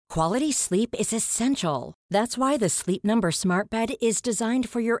Quality sleep is essential. That's why the Sleep Number Smart Bed is designed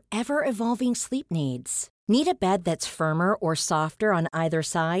for your ever-evolving sleep needs. Need a bed that's firmer or softer on either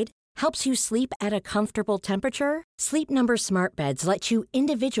side? Helps you sleep at a comfortable temperature? Sleep Number Smart Beds let you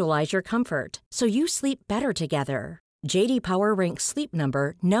individualize your comfort, so you sleep better together. J.D. Power ranks Sleep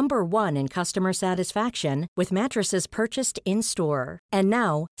Number number 1 in customer satisfaction with mattresses purchased in-store. And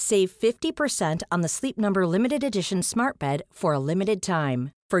now, save 50% on the Sleep Number Limited Edition Smart Bed for a limited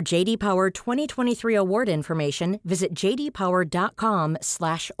time. For J.D. Power 2023 award information, visit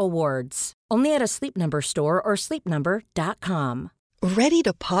jdpower.com/awards. Only at a Sleep Number store or sleepnumber.com. Ready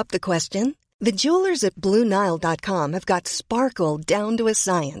to pop the question? The jewelers at BlueNile.com have got sparkle down to a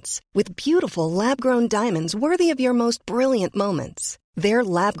science with beautiful lab-grown diamonds worthy of your most brilliant moments. Their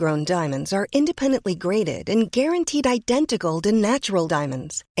lab-grown diamonds are independently graded and guaranteed identical to natural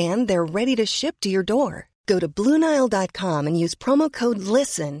diamonds, and they're ready to ship to your door. Go to BlueNile.com and use promo code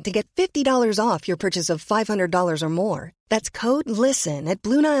LISTEN to get $50 off your purchase of $500 or more. That's code LISTEN at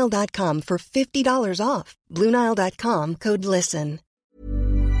BlueNile.com for $50 off. BlueNile.com, code LISTEN.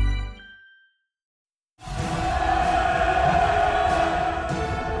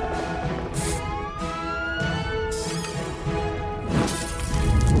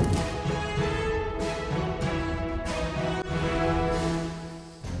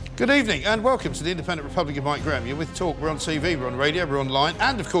 Good evening and welcome to the Independent Republic of Mike Graham. You're with Talk, we're on TV, we're on radio, we're online,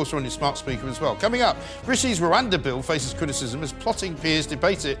 and of course we're on your smart speaker as well. Coming up, Rishi's Rwanda bill faces criticism as plotting peers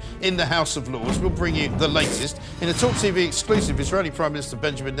debate it in the House of Lords. We'll bring you the latest. In a Talk TV exclusive, Israeli Prime Minister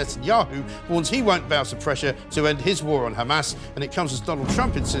Benjamin Netanyahu warns he won't bow to pressure to end his war on Hamas, and it comes as Donald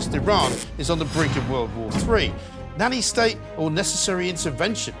Trump insists Iran is on the brink of World War III. Nanny state or necessary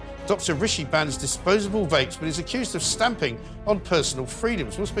intervention? Dr. Rishi bans disposable vapes but is accused of stamping on personal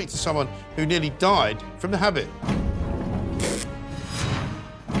freedoms. We'll speak to someone who nearly died from the habit.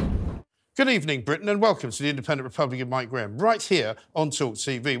 Good evening, Britain, and welcome to the Independent Republic of Mike Graham, right here on Talk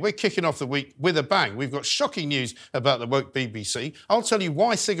TV. We're kicking off the week with a bang. We've got shocking news about the woke BBC. I'll tell you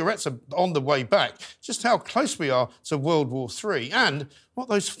why cigarettes are on the way back, just how close we are to World War III, and what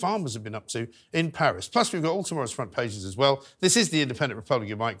those farmers have been up to in Paris. Plus, we've got all tomorrow's front pages as well. This is the Independent Republic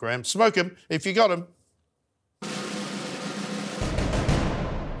of Mike Graham. Smoke 'em if you got 'em.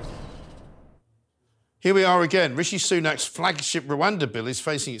 Here we are again. Rishi Sunak's flagship Rwanda bill is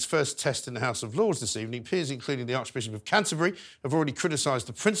facing its first test in the House of Lords this evening. Peers, including the Archbishop of Canterbury, have already criticised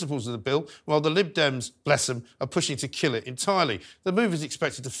the principles of the bill, while the Lib Dems, bless them, are pushing to kill it entirely. The move is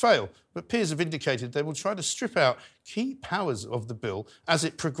expected to fail, but peers have indicated they will try to strip out key powers of the bill as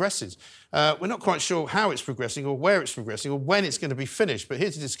it progresses. We're not quite sure how it's progressing or where it's progressing or when it's going to be finished, but here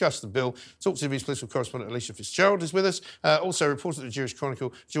to discuss the bill, Talk TV's political correspondent Alicia Fitzgerald is with us, also reporter at the Jewish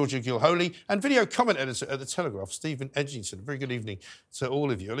Chronicle, Georgia Gilholy, and video comment editor at The Telegraph, Stephen Edgington. A very good evening to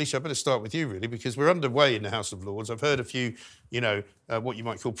all of you. Alicia, I better start with you, really, because we're underway in the House of Lords. I've heard a few, what you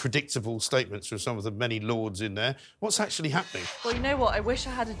might call predictable statements from some of the many lords in there. What's actually happening? Well, you know what? I wish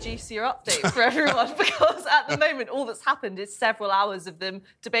I had a juicier update for everyone because at the moment all that's happened is several hours of them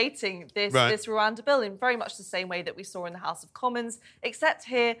debating this Rwanda bill in very much the same way that we saw in the House of Commons, except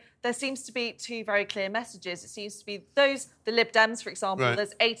here there seems to be two very clear messages. It seems to be the Lib Dems, for example,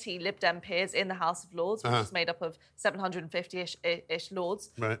 there's 80 Lib Dem peers in the House of Lords, which is made up of 750-ish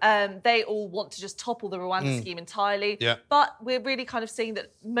lords. They all want to just topple the Rwanda scheme entirely. But we're really kind of seeing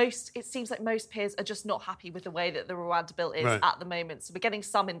that it seems like most peers are just not happy with the way that the Rwanda bill is at the moment. So we're getting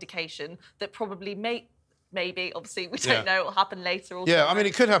some indication that probably maybe, obviously, we don't know what will happen later. Or I mean,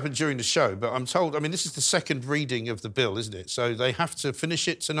 it could happen during the show, but I'm told, this is the second reading of the bill, isn't it? So they have to finish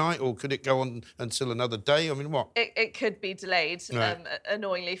it tonight, or could it go on until another day? I mean, what? It could be delayed,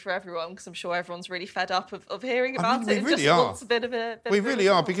 annoyingly for everyone, because I'm sure everyone's really fed up of hearing about it. We really wants a bit of a... We really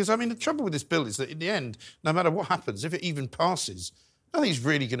are, because, the trouble with this bill is that in the end, no matter what happens, if it even passes, nothing's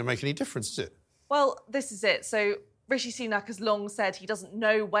really going to make any difference, is it? Well, this is it. So Rishi Sunak has long said he doesn't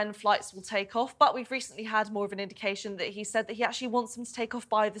know when flights will take off, but we've recently had more of an indication that he said that he actually wants them to take off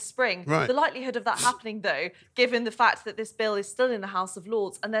by the spring. The likelihood of that happening, though, given the fact that this bill is still in the House of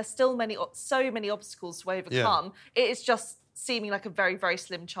Lords and there's still so many obstacles to overcome, it is just seeming like a very, very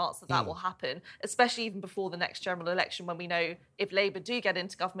slim chance that will happen, especially even before the next general election, when we know if Labour do get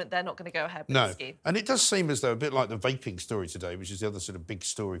into government, they're not going to go ahead with the scheme. And it does seem as though, a bit like the vaping story today, which is the other sort of big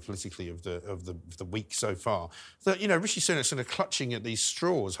story politically of the week so far, that, Rishi Sunak's sort of clutching at these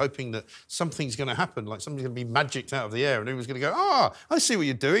straws, hoping that something's going to happen, like something's going to be magicked out of the air and everyone's going to go, I see what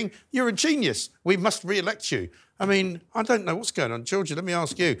you're doing. You're a genius. We must re-elect you. I don't know what's going on. Georgia, let me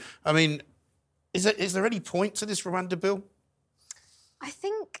ask you. Is there any point to this Rwanda bill? I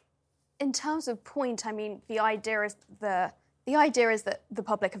think in terms of point, the idea is the The idea is that the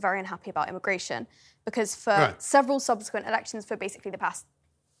public are very unhappy about immigration because for several subsequent elections for basically the past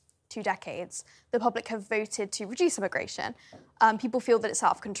 2 decades, the public have voted to reduce immigration. People feel that it's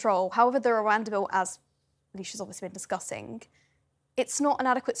out of control. However, the Rwanda bill, as Alicia's obviously been discussing, it's not an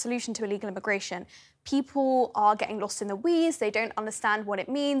adequate solution to illegal immigration. People are getting lost in the weeds. They don't understand what it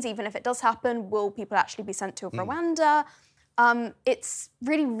means. Even if it does happen, will people actually be sent to Rwanda? It's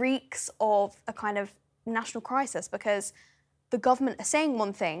really reeks of a kind of national crisis because the government are saying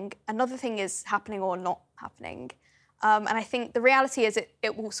one thing, another thing is happening or not happening. And I think the reality is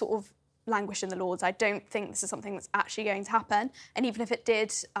it will sort of languish in the Lords. I don't think this is something that's actually going to happen. And even if it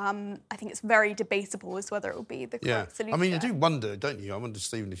did, I think it's very debatable as to whether it will be the correct solution. I mean, you do wonder, don't you? I wonder,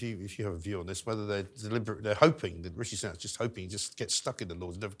 Stephen, if you have a view on this, whether they're hoping that Rishi Sunak's just hoping he just gets stuck in the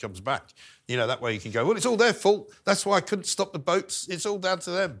Lords and never comes back. You know, that way you can go, well, it's all their fault. That's why I couldn't stop the boats. It's all down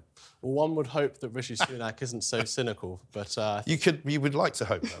to them. Well, one would hope that Rishi Sunak isn't so cynical, but... you would like to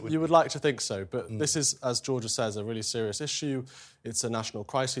hope that, wouldn't you? You would like to think so, but this is, as Georgia says, a really serious issue. It's a national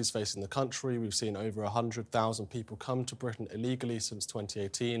crisis facing the country. We've seen over 100,000 people come to Britain illegally since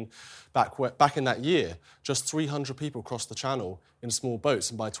 2018. Back in that year, just 300 people crossed the Channel in small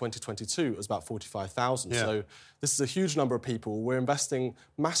boats, and by 2022, it was about 45,000. Yeah. So this is a huge number of people. We're investing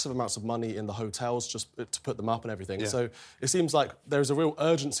massive amounts of money in the hotels just to put them up and everything. Yeah. So it seems like there's a real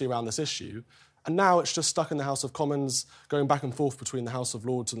urgency around this issue. And now it's just stuck in the House of Commons, going back and forth between the House of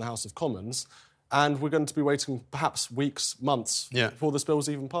Lords and the House of Commons. And we're going to be waiting perhaps weeks, months before this bill's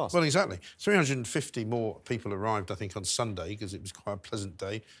even passed. Well, exactly. 350 more people arrived, I think, on Sunday, because it was quite a pleasant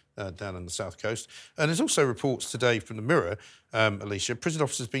day down on the south coast. And there's also reports today from the Mirror, Alicia, prison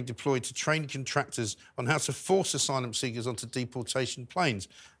officers being deployed to train contractors on how to force asylum seekers onto deportation planes.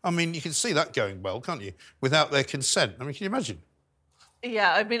 I mean, you can see that going well, can't you? Without their consent. I mean, can you imagine?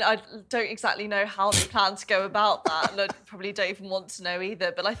 Yeah, I mean, I don't exactly know how they plan to go about that, and I probably don't even want to know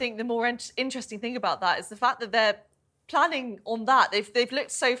either. But I think the more interesting thing about that is the fact that they're planning on that. They've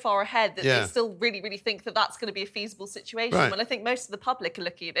looked so far ahead that they still really think that that's going to be a feasible situation. Right. When I think most of the public are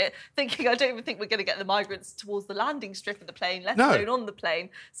looking at it, thinking, I don't even think we're going to get the migrants towards the landing strip of the plane, let alone on the plane.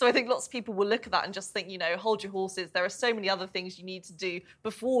 So I think lots of people will look at that and just think, you know, hold your horses. There are so many other things you need to do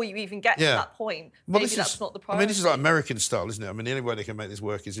before you even get to that point. Well, Maybe that's not the priority. I mean, this is like American style, isn't it? I mean, the only way they can make this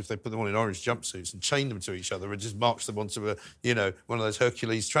work is if they put them on in orange jumpsuits and chain them to each other and just march them onto a, you know, one of those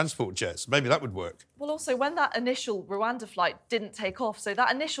Hercules transport jets. Maybe that would work. Well, also, when that initial Rwanda flight didn't take off, so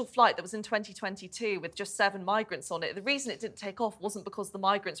that initial flight that was in 2022 with just 7 migrants on it, the reason it didn't take off wasn't because the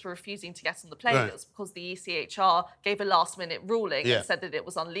migrants were refusing to get on the plane. It was because the ECHR gave a last-minute ruling and said that it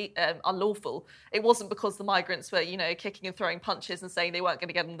was unlawful. It wasn't because the migrants were, you know, kicking and throwing punches and saying they weren't going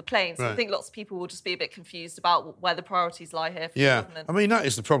to get on the plane. So I think lots of people will just be a bit confused about where the priorities lie here for the government. I mean, that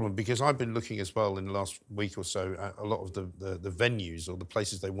is the problem, because I've been looking as well in the last week or so at a lot of the venues or the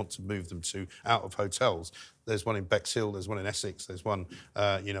places they want to move them to out of hotels. There's one in Bexhill, there's one in Essex, there's one,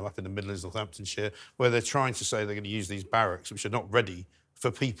 you know, up in the Midlands, Northamptonshire, where they're trying to say they're going to use these barracks, which are not ready for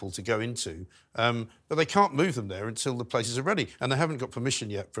people to go into. But they can't move them there until the places are ready. And they haven't got permission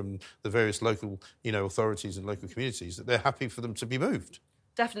yet from the various local, you know, authorities and local communities that they're happy for them to be moved.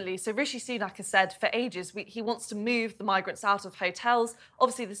 Definitely. So Rishi Sunak has said for ages he wants to move the migrants out of hotels.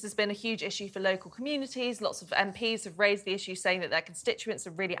 Obviously, this has been a huge issue for local communities. Lots of MPs have raised the issue, saying that their constituents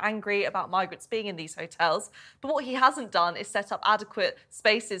are really angry about migrants being in these hotels. But what he hasn't done is set up adequate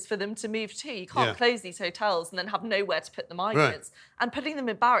spaces for them to move to. You can't close these hotels and then have nowhere to put the migrants. And putting them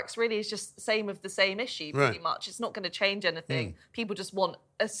in barracks really is just the same of the same issue, pretty much. It's not going to change anything. People just want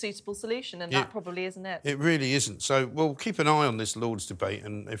a suitable solution, and that probably isn't it. It really isn't. So we'll keep an eye on this Lords debate,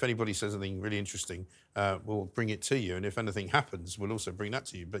 and if anybody says anything really interesting, we'll bring it to you. And if anything happens, we'll also bring that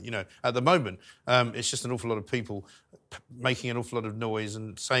to you. But, you know, at the moment, it's just an awful lot of people making an awful lot of noise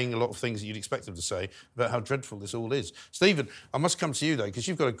and saying a lot of things that you'd expect them to say about how dreadful this all is. Stephen, I must come to you, though, because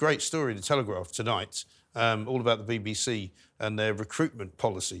you've got a great story in the Telegraph tonight, all about the BBC and their recruitment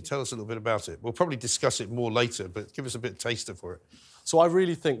policy. Tell us a little bit about it. We'll probably discuss it more later, but give us a bit of taster for it. So I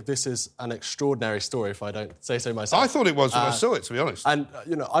really think this is an extraordinary story, if I don't say so myself. I thought it was when I saw it, to be honest. And,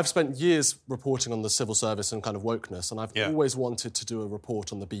 you know, I've spent years reporting on the civil service and kind of wokeness, and I've always wanted to do a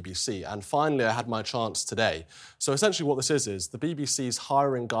report on the BBC. And finally, I had my chance today. So essentially what this is the BBC's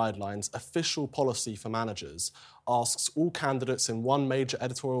hiring guidelines official policy for managers asks all candidates in one major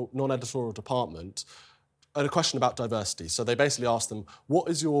non-editorial department a question about diversity. So they basically ask them, what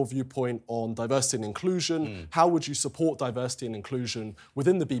is your viewpoint on diversity and inclusion? How would you support diversity and inclusion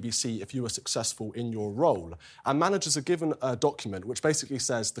within the BBC if you were successful in your role? And managers are given a document which basically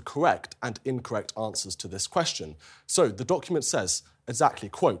says the correct and incorrect answers to this question. So the document says, exactly,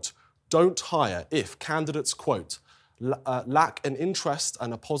 quote, don't hire if candidates, quote, lack an interest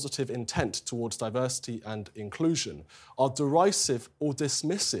and a positive intent towards diversity and inclusion, are derisive or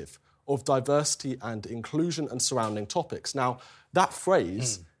dismissive of diversity and inclusion and surrounding topics. Now, that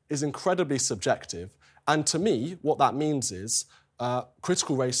phrase is incredibly subjective, and to me, what that means is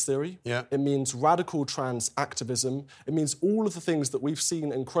critical race theory. Yeah. It means radical trans activism. It means all of the things that we've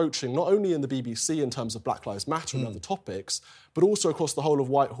seen encroaching, not only in the BBC in terms of Black Lives Matter and other topics, but also across the whole of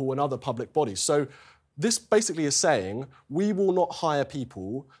Whitehall and other public bodies. So this basically is saying we will not hire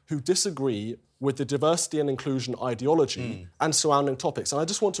people who disagree with the diversity and inclusion ideology and surrounding topics. And I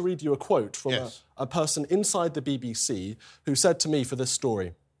just want to read you a quote from a person inside the BBC who said to me for this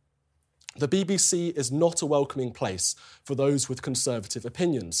story, "The BBC is not a welcoming place for those with conservative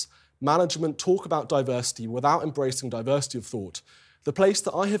opinions. Management talk about diversity without embracing diversity of thought. The place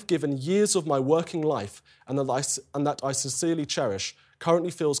that I have given years of my working life and that I sincerely cherish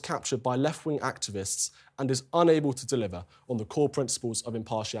currently feels captured by left-wing activists and is unable to deliver on the core principles of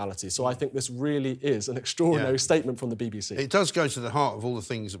impartiality." So I think this really is an extraordinary statement from the BBC. It does go to the heart of all the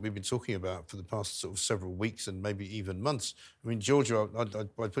things that we've been talking about for the past sort of several weeks and maybe even months. I mean, Georgia,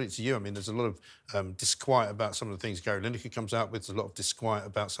 I'd put it to you, I mean, there's a lot of disquiet about some of the things Gary Lineker comes out with. There's a lot of disquiet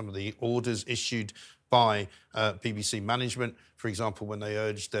about some of the orders issued by BBC management, for example, when they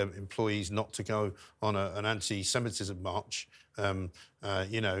urged employees not to go on an anti-Semitism march. And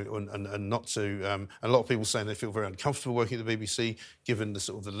not to... a lot of people saying they feel very uncomfortable working at the BBC, given the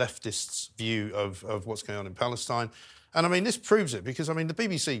sort of the leftists' view of what's going on in Palestine. And, I mean, this proves it, because, I mean, the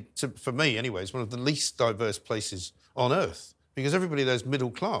BBC, for me anyway, is one of the least diverse places on earth, because everybody there's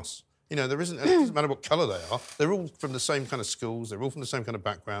middle class. You know, it doesn't matter what colour they are. They're all from the same kind of schools. They're all from the same kind of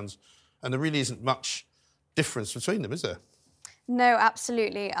backgrounds. And there really isn't much difference between them, is there? No,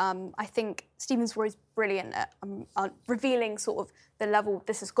 absolutely. I think Stephen's always brilliant at revealing sort of the level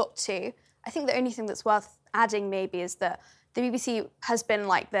this has got to. I think the only thing that's worth adding maybe is that the BBC has been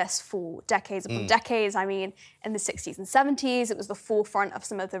like this for decades upon decades. I mean, in the 60s and 70s, it was the forefront of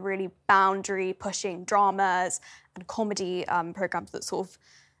some of the really boundary-pushing dramas and comedy programmes that sort of,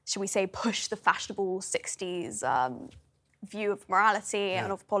 should we say, push the fashionable 60s view of morality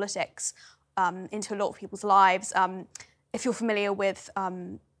and of politics into a lot of people's lives. If you're familiar with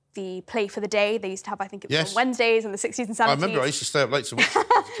the Play for the Day, they used to have, I think it was on Wednesdays in the 60s and 70s. I remember I used to stay up late to watch it.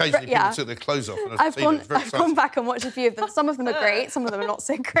 Occasionally people took their clothes off. And I've gone back and watched a few of them. Some of them are great, some of them are not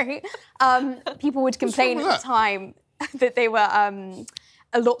so great. People would complain at the time that they were...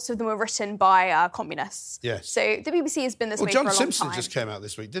 lots of them were written by communists. Yes. So the BBC has been this way for a long time. John Simpson just came out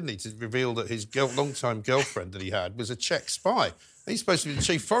this week, didn't he, to reveal that his long-time girlfriend that he had was a Czech spy. He's supposed to be the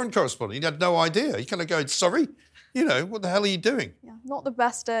chief foreign correspondent. He had no idea. He kind of goes, sorry? You know, what the hell are you doing? Yeah, not the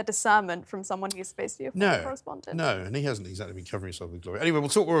best discernment from someone who's supposed to be a foreign correspondent. No, and he hasn't exactly been covering himself with glory. Anyway, we'll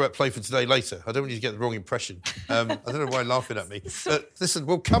talk more about Play for Today later. I don't want you to get the wrong impression. I don't know why you're laughing at me. Listen,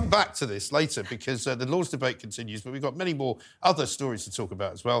 we'll come back to this later because the Lord's debate continues, but we've got many more other stories to talk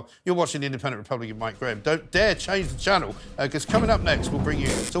about as well. You're watching the Independent Republican Mike Graham. Don't dare change the channel because coming up next, we'll bring you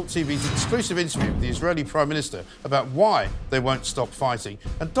Talk TV's exclusive interview with the Israeli Prime Minister about why they won't stop fighting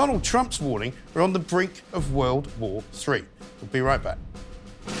and Donald Trump's warning we're on the brink of World War III. We'll be right back.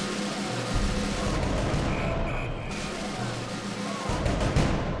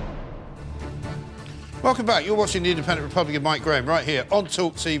 Welcome back. You're watching the Independent Republican Mike Graham right here on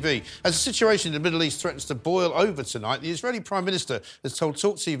Talk TV. As the situation in the Middle East threatens to boil over tonight, the Israeli Prime Minister has told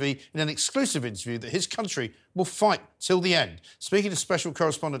Talk TV in an exclusive interview that his country will fight till the end. Speaking to special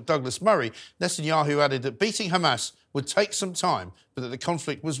correspondent Douglas Murray, Netanyahu added that beating Hamas would take some time, but that the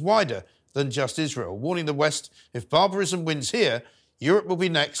conflict was wider than just Israel, warning the West, if barbarism wins here, Europe will be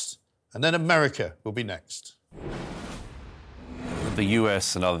next, and then America will be next. The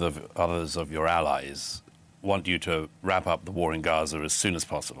US and others of your allies want you to wrap up the war in Gaza as soon as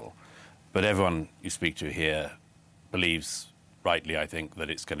possible. But everyone you speak to here believes, rightly I think, that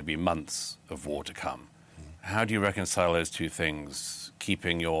it's going to be months of war to come. How do you reconcile those two things,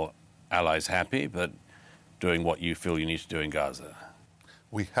 keeping your allies happy but doing what you feel you need to do in Gaza?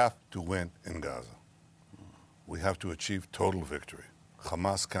 We have to win in Gaza. We have to achieve total victory.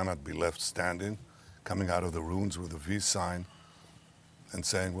 Hamas cannot be left standing, coming out of the ruins with a V sign and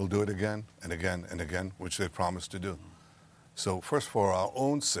saying, we'll do it again and again and again, which they promised to do. So first, for our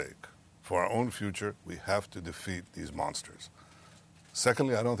own sake, for our own future, we have to defeat these monsters.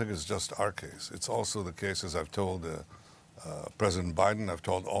 Secondly, I don't think it's just our case. It's also the case, as I've told President Biden, I've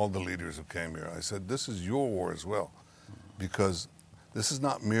told all the leaders who came here, I said, this is your war as well, because this is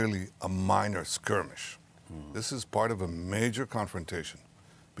not merely a minor skirmish. This is part of a major confrontation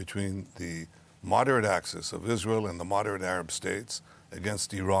between the moderate axis of Israel and the moderate Arab states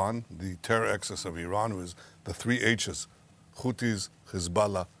against Iran, the terror axis of Iran was the three H's, Houthis,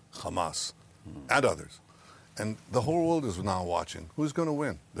 Hezbollah, Hamas, and others. And the whole world is now watching. Who's going to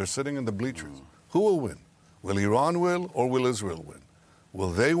win? They're sitting in the bleachers. Who will win? Will Iran win or will Israel win? Will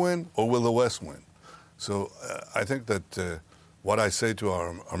they win or will the West win? So I think that what I say to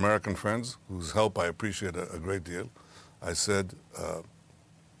our American friends, whose help I appreciate a great deal, I said,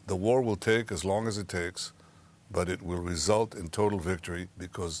 the war will take as long as it takes, but it will result in total victory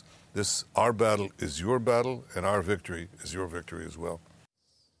because our battle is your battle and our victory is your victory as well.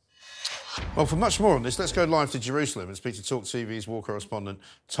 Well, for much more on this, let's go live to Jerusalem and speak to Talk TV's war correspondent,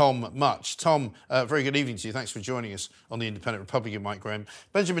 Tom Much. Tom, very good evening to you. Thanks for joining us on the Independent Republican, Mike Graham.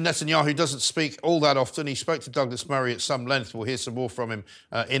 Benjamin Netanyahu doesn't speak all that often. He spoke to Douglas Murray at some length. We'll hear some more from him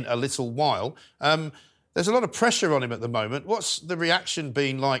in a little while. There's a lot of pressure on him at the moment. What's the reaction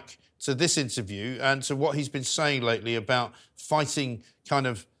been like to this interview and to what he's been saying lately about fighting kind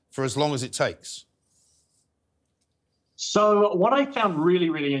of for as long as it takes? So what I found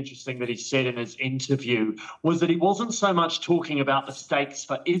really, really interesting that he said in his interview was that he wasn't so much talking about the stakes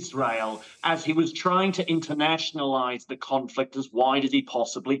for Israel as he was trying to internationalize the conflict as wide as he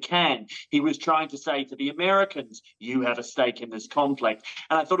possibly can. He was trying to say to the Americans, you have a stake in this conflict.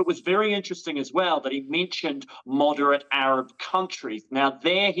 And I thought it was very interesting as well that he mentioned moderate Arab countries. Now,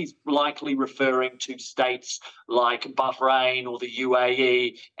 there he's likely referring to states like Bahrain or the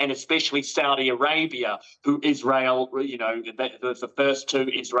UAE and especially Saudi Arabia, who Israel, the first two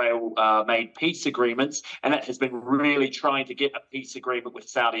Israel made peace agreements, and it has been really trying to get a peace agreement with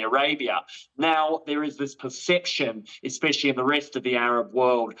Saudi Arabia. Now, there is this perception, especially in the rest of the Arab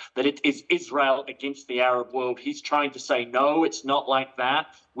world, that it is Israel against the Arab world. He's trying to say, no, it's not like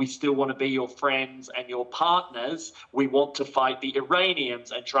that. We still want to be your friends and your partners. We want to fight the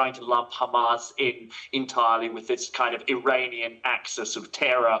Iranians, and trying to lump Hamas in entirely with this kind of Iranian axis of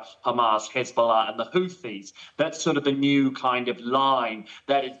terror, Hamas, Hezbollah, and the Houthis. That's sort of the new kind of line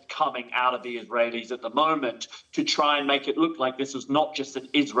that is coming out of the Israelis at the moment to try and make it look like this is not just an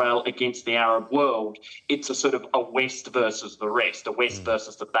Israel against the Arab world. It's a sort of a West versus the rest, a West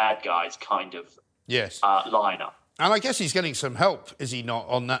versus the bad guys kind of lineup. And I guess he's getting some help, is he not,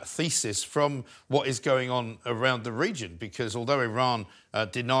 on that thesis from what is going on around the region? Because although Iran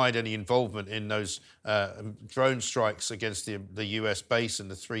denied any involvement in those drone strikes against the US base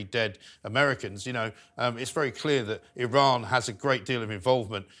and the 3 dead Americans, it's very clear that Iran has a great deal of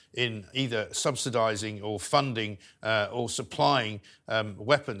involvement in either subsidising or funding or supplying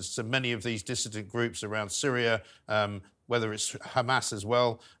weapons to many of these dissident groups around Syria, whether it's Hamas as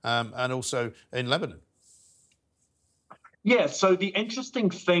well, and also in Lebanon. Yeah, so the interesting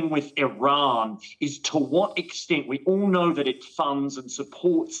thing with Iran is to what extent we all know that it funds and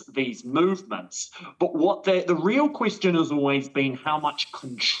supports these movements. But what the real question has always been, how much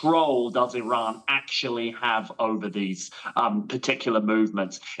control does Iran actually have over these particular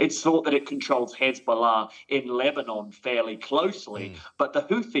movements? It's thought that it controls Hezbollah in Lebanon fairly closely, but the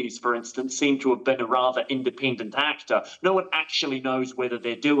Houthis, for instance, seem to have been a rather independent actor. No one actually knows whether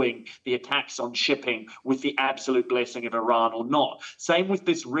they're doing the attacks on shipping with the absolute blessing of Iran or not. Same with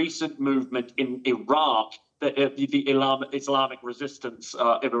this recent movement in Iraq, the Islamic resistance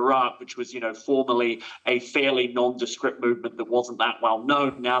of Iraq, which was, formerly a fairly nondescript movement that wasn't that well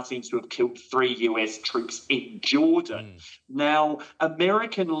known, now seems to have killed 3 US troops in Jordan. Now,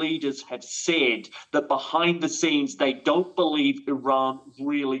 American leaders have said that behind the scenes, they don't believe Iran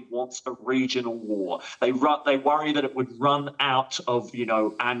really wants a regional war. They worry that it would run out of,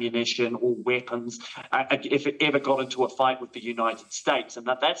 ammunition or weapons if it ever got into a fight with the United States, and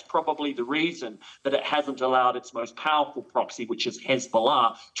that's probably the reason that it hasn't allowed its most powerful proxy, which is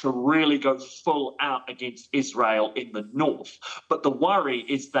Hezbollah, to really go full out against Israel in the north. But the worry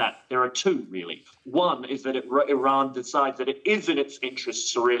is that there are two, really. One is that Iran decides that it is in its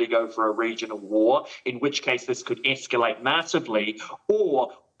interests to really go for a regional war, in which case this could escalate massively,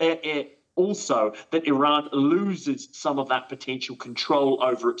 or also that Iran loses some of that potential control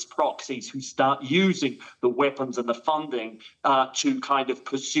over its proxies, who start using the weapons and the funding to kind of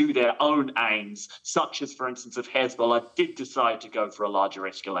pursue their own aims, such as, for instance, if Hezbollah did decide to go for a larger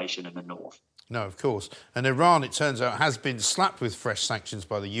escalation in the north. No, of course. And Iran, it turns out, has been slapped with fresh sanctions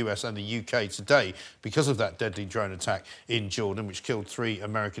by the US and the UK today because of that deadly drone attack in Jordan, which killed 3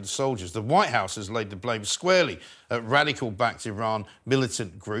 American soldiers. The White House has laid the blame squarely at radical-backed Iran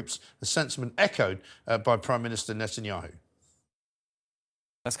militant groups, a sentiment echoed by Prime Minister Netanyahu.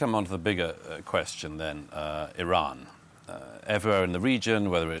 Let's come on to the bigger question then, Iran. Everywhere in the region,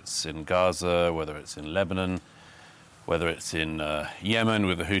 whether it's in Gaza, whether it's in Lebanon, whether it's in Yemen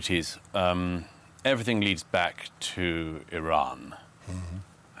with the Houthis, everything leads back to Iran. Mm-hmm.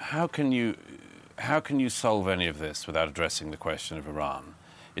 How can you solve any of this without addressing the question of Iran?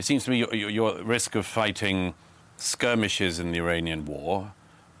 It seems to me you're at risk of fighting skirmishes in the Iranian war,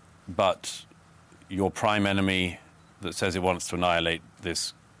 but your prime enemy that says it wants to annihilate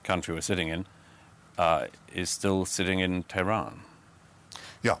this country we're sitting in is still sitting in Tehran.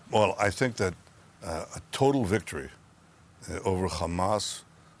 Yeah, well, I think that a total victory over Hamas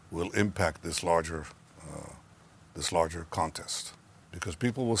will impact this larger contest, because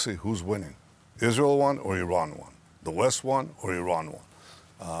people will see who's winning. Israel won or Iran won. The West won or Iran won.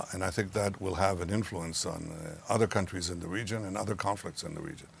 And I think that will have an influence on other countries in the region and other conflicts in the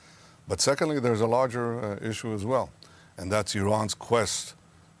region. But secondly, there's a larger issue as well, and that's Iran's quest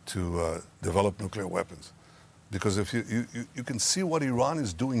to develop nuclear weapons. Because if you can see what Iran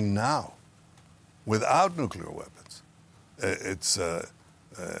is doing now without nuclear weapons. It's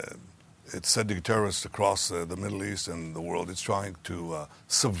sending terrorists across the Middle East and the world. It's trying to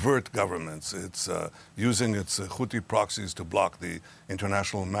subvert governments. It's using its Houthi proxies to block the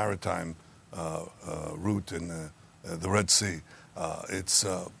international maritime route in the Red Sea. Its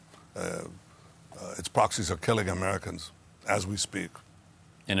proxies are killing Americans as we speak.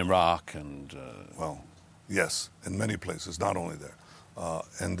 In Iraq and... Well, yes, in many places, not only there.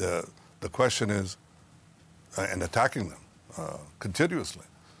 And the question is, and attacking them continuously.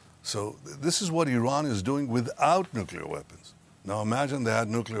 So this is what Iran is doing without nuclear weapons. Now imagine they had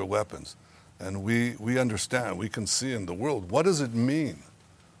nuclear weapons, and we understand, we can see in the world, what does it mean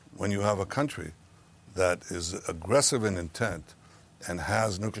when you have a country that is aggressive in intent and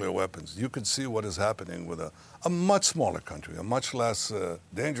has nuclear weapons? You can see what is happening with a much smaller country, a much less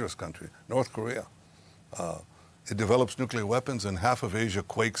dangerous country, North Korea. It develops nuclear weapons, and half of Asia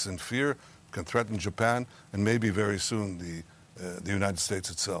quakes in fear, can threaten Japan, and maybe very soon the United States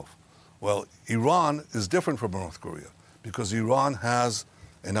itself. Well, Iran is different from North Korea because Iran has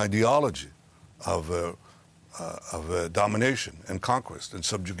an ideology of domination and conquest and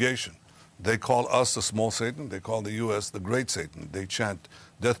subjugation. They call us the small Satan. They call the U.S. the great Satan. They chant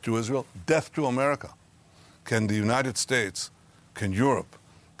death to Israel, death to America. Can the United States, can Europe,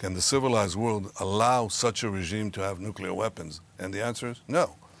 can the civilized world allow such a regime to have nuclear weapons? And the answer is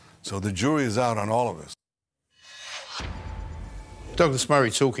no. So the jury is out on all of us. Douglas Murray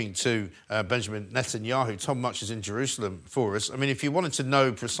talking to Benjamin Netanyahu. Tom Much is in Jerusalem for us. I mean, if you wanted to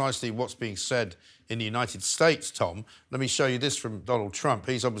know precisely what's being said in the United States, Tom, let me show you this from Donald Trump.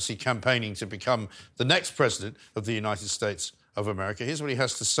 He's obviously campaigning to become the next president of the United States of America. Here's what he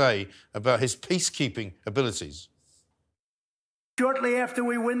has to say about his peacekeeping abilities. Shortly after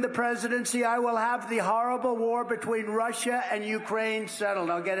we win the presidency, I will have the horrible war between Russia and Ukraine settled.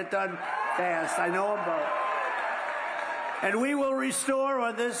 I'll get it done fast. I know them both. And we will restore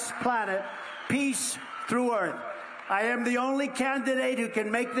on this planet peace through earth. I am the only candidate who can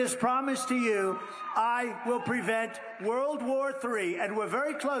make this promise to you. I will prevent World War III, and we're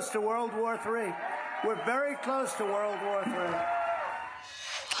very close to World War III. We're very close to World War III.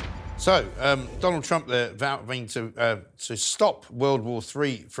 So, Donald Trump there vowing to stop World War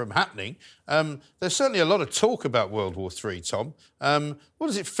III from happening. There's certainly a lot of talk about World War III, Tom. What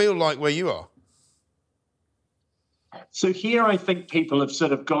does it feel like where you are? So here I think people have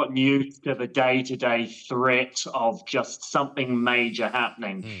sort of gotten used to the day-to-day threat of just something major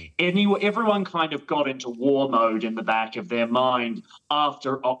happening. Everyone kind of got into war mode in the back of their mind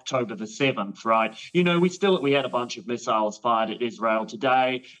after October the 7th, right? You know, we had a bunch of missiles fired at Israel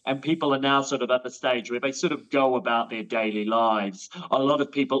today, and people are now sort of at the stage where they sort of go about their daily lives. A lot of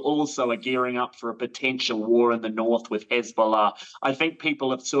people also are gearing up for a potential war in the north with Hezbollah. I think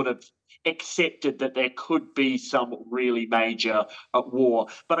people have sort of accepted that there could be some really major war.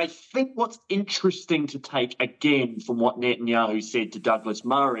 But I think what's interesting to take again from what Netanyahu said to Douglas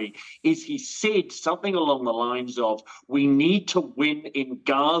Murray is he said something along the lines of, we need to win in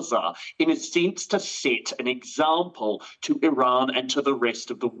Gaza, in a sense to set an example to Iran and to the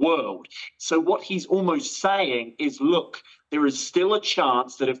rest of the world. So what he's almost saying is, look, there is still a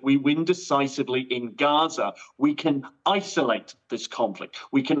chance that if we win decisively in Gaza, we can isolate this conflict.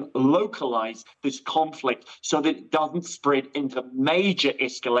 We can localize this conflict so that it doesn't spread into major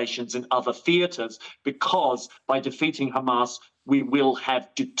escalations in other theaters, because by defeating Hamas, we will have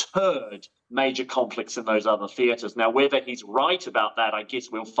deterred major conflicts in those other theaters. Now, whether he's right about that, I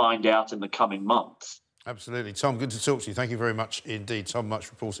guess we'll find out in the coming months. Absolutely. Tom, good to talk to you. Thank you very much indeed. Tom Much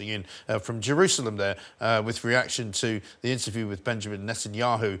reporting in from Jerusalem there with reaction to the interview with Benjamin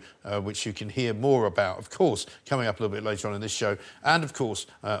Netanyahu, which you can hear more about, of course, coming up a little bit later on in this show and, of course,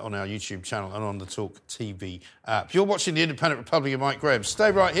 on our YouTube channel and on the Talk TV app. You're watching The Independent Republic of Mike Graham.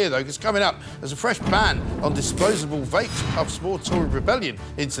 Stay right here, though, because coming up, there's a fresh ban on disposable vapes puffs more Tory rebellion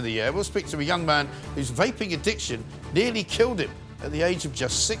into the air. We'll speak to a young man whose vaping addiction nearly killed him at the age of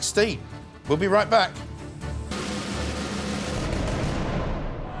just 16. We'll be right back.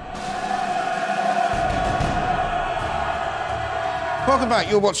 Welcome back.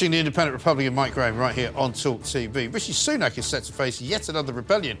 You're watching The Independent Republic of Mike Graham right here on Talk TV. Rishi Sunak is set to face yet another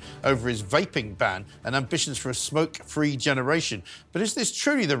rebellion over his vaping ban and ambitions for a smoke-free generation. But is this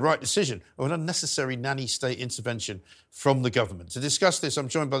truly the right decision or an unnecessary nanny state intervention from the government? To discuss this, I'm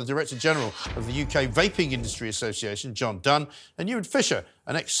joined by the Director General of the UK Vaping Industry Association, John Dunn, and Ewan Fisher,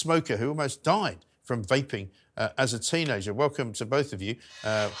 an ex-smoker who almost died from vaping as a teenager. Welcome to both of you.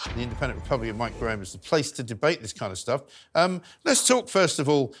 The Independent Republic of Mike Graham is the place to debate this kind of stuff. Let's talk, first of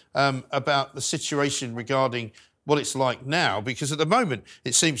all, about the situation regarding what it's like now, because at the moment,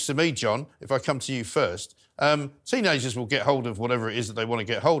 it seems to me, John, if I come to you first, teenagers will get hold of whatever it is that they want to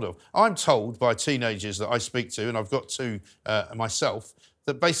get hold of. I'm told by teenagers that I speak to, and I've got two myself,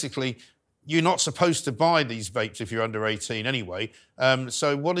 that basically you're not supposed to buy these vapes if you're under 18 anyway.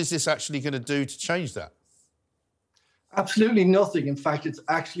 So what is this actually going to do to change that? Absolutely nothing. In fact, it's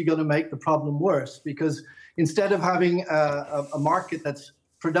actually going to make the problem worse, because instead of having a market that's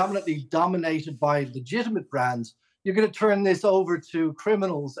predominantly dominated by legitimate brands, you're going to turn this over to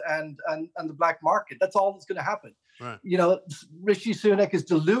criminals and the black market. That's all that's going to happen. Right. You know, Rishi Sunak is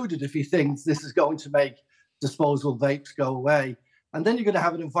deluded if he thinks this is going to make disposable vapes go away. And then you're going to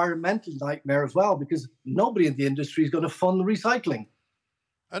have an environmental nightmare as well, because nobody in the industry is going to fund the recycling.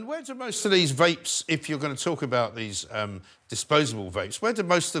 And where do most of these vapes, if you're going to talk about these disposable vapes, where do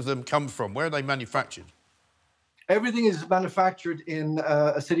most of them come from? Where are they manufactured? Everything is manufactured in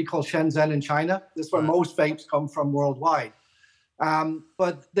a city called Shenzhen in China. This is where most vapes come from worldwide.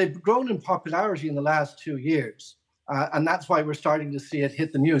 But they've grown in popularity in the last 2 years. And that's why we're starting to see it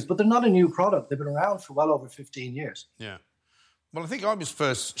hit the news. But they're not a new product. They've been around for well over 15 years. Yeah. Well, I think I was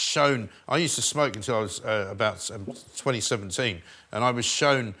first shown, I used to smoke until I was about 2017, and I was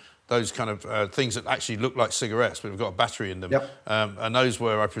shown those kind of things that actually look like cigarettes, but have got a battery in them. Yep. And those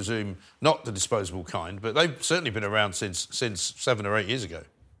were, I presume, not the disposable kind, but they've certainly been around since 7 or 8 years ago.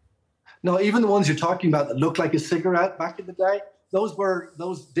 No, even the ones you're talking about that look like a cigarette back in the day,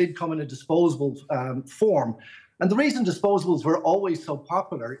 those did come in a disposable form. And the reason disposables were always so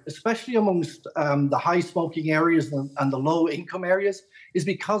popular, especially amongst the high smoking areas and the low income areas, is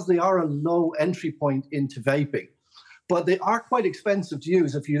because they are a low entry point into vaping. But they are quite expensive to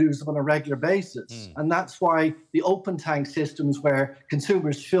use if you use them on a regular basis. And that's why the open tank systems where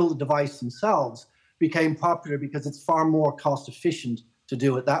consumers fill the device themselves became popular, because it's far more cost efficient to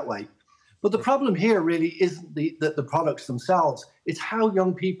do it that way. But the problem here really isn't the products themselves. It's how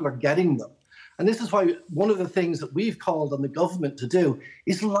young people are getting them. And this is why one of the things that we've called on the government to do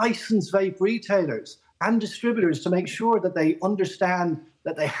is license vape retailers and distributors to make sure that they understand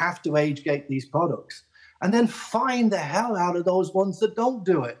that they have to age gate these products, and then fine the hell out of those ones that don't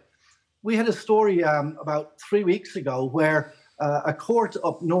do it. We had a story about 3 weeks ago where a court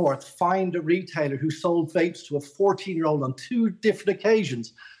up north fined a retailer who sold vapes to a 14-year-old on 2 different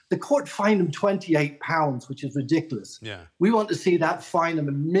occasions. The court fined him £28, which is ridiculous. Yeah. We want to see that fine him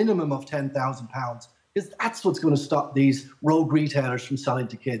a minimum of £10,000, because that's what's going to stop these rogue retailers from selling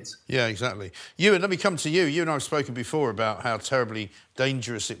to kids. Yeah, exactly. Ewan, let me come to you. You and I have spoken before about how terribly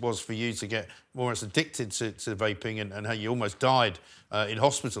dangerous it was for you to get more or less addicted to vaping, and how you almost died in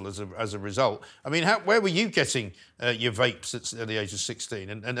hospital as a result. I mean, where were you getting your vapes at the age of 16,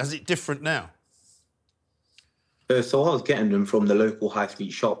 and is it different now? So I was getting them from the local high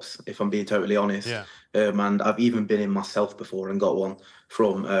street shops, if I'm being totally honest. Yeah. And I've even been in myself before and got one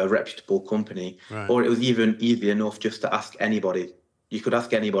from a reputable company. Right. Or it was even easy enough just to ask anybody. You could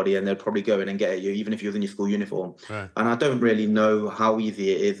ask anybody and they'd probably go in and get you, even if you was in your school uniform. Right. And I don't really know how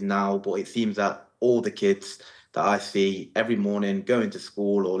easy it is now, but it seems that all the kids that I see every morning going to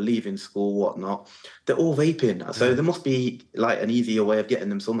school or leaving school, whatnot, they're all vaping. So there must be like an easier way of getting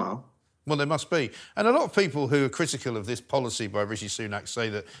them somehow. Well, there must be. And a lot of people who are critical of this policy by Rishi Sunak say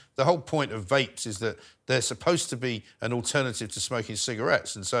that the whole point of vapes is that they're supposed to be an alternative to smoking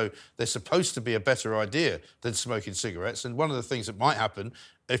cigarettes. And so they're supposed to be a better idea than smoking cigarettes. And one of the things that might happen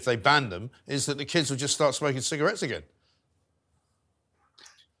if they ban them is that the kids will just start smoking cigarettes again.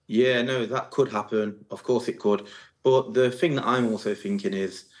 Yeah, no, that could happen. Of course it could. But the thing that I'm also thinking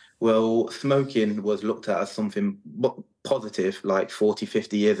is, Well, smoking was looked at as something positive like 40,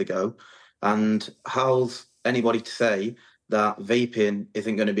 50 years ago. And how's anybody to say that vaping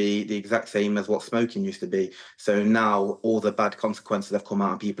isn't going to be the exact same as what smoking used to be? So now all the bad consequences have come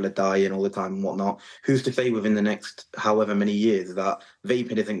out and people are dying all the time and whatnot. Who's to say within the next however many years that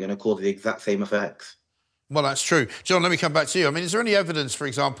vaping isn't going to cause the exact same effects? Well, that's true. John, let me come back to you. I mean, is there any evidence, for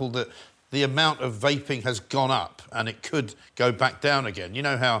example, that the amount of vaping has gone up and it could go back down again? You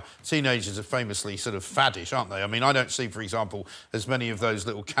know how teenagers are famously sort of faddish, aren't they? I mean, I don't see, for example, as many of those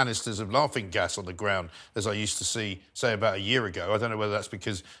little canisters of laughing gas on the ground as I used to see, say, about a year ago. I don't know whether that's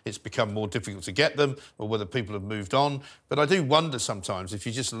because it's become more difficult to get them or whether people have moved on. But I do wonder sometimes, if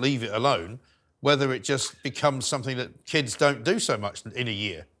you just leave it alone, whether it just becomes something that kids don't do so much in a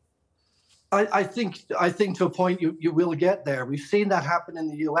year. I think to a point you will get there. We've seen that happen in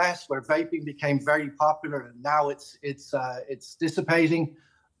the US, where vaping became very popular, and now it's dissipating.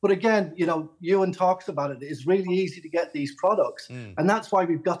 But again, you know, Ewan talks about it. It's really easy to get these products, and that's why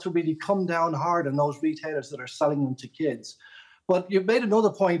we've got to really come down hard on those retailers that are selling them to kids. But you've made another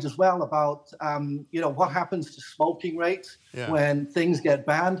point as well about you know, what happens to smoking rates when things get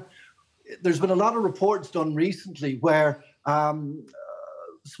banned. There's been a lot of reports done recently where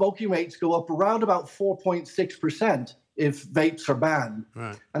smoking rates go up around about 4.6% if vapes are banned.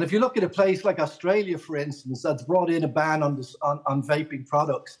 Right. And if you look at a place like Australia, for instance, that's brought in a ban on vaping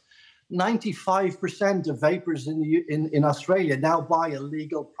products, 95% of vapers in Australia now buy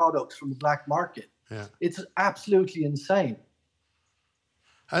illegal products from the black market. Yeah. It's absolutely insane.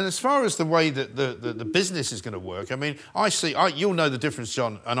 And as far as the way that the business is going to work, I mean, you'll know the difference,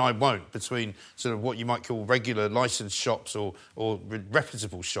 John, and I won't, between sort of what you might call regular licensed shops or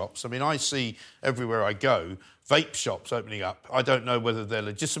reputable shops. I mean, I see everywhere I go vape shops opening up. I don't know whether they're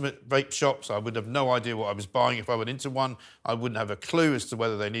legitimate vape shops. I would have no idea what I was buying if I went into one. I wouldn't have a clue as to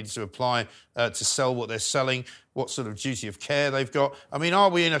whether they needed to apply to sell what they're selling, what sort of duty of care they've got. I mean, are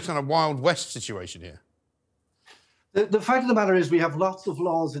we in a kind of Wild West situation here? The fact of the matter is we have lots of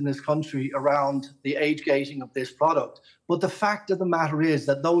laws in this country around the age gating of this product. But the fact of the matter is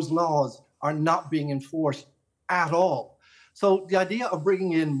that those laws are not being enforced at all. So the idea of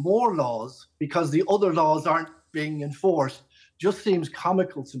bringing in more laws because the other laws aren't being enforced just seems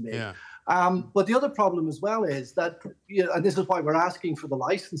comical to me. Yeah. But the other problem as well is that, you know, and this is why we're asking for the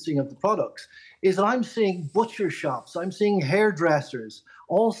licensing of the products, is that I'm seeing butcher shops, I'm seeing hairdressers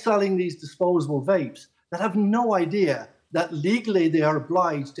all selling these disposable vapes that have no idea that legally they are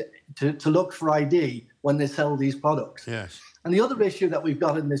obliged to look for ID when they sell these products. Yes. And the other issue that we've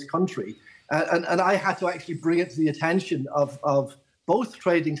got in this country, and I had to actually bring it to the attention of both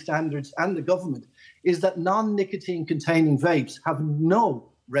trading standards and the government, is that non-nicotine containing vapes have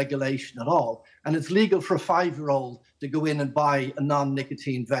no regulation at all. And it's legal for a 5-year-old to go in and buy a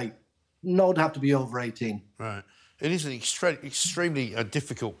non-nicotine vape. No, it'd have to be over 18. Right. It is an extremely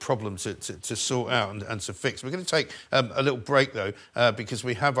difficult problem to sort out and to fix. We're going to take a little break, though, because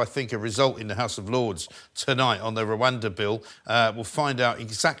we have, I think, a result in the House of Lords tonight on the Rwanda bill. We'll find out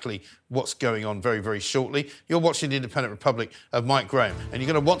exactly what's going on very, very shortly. You're watching the Independent Republic of Mike Graham, and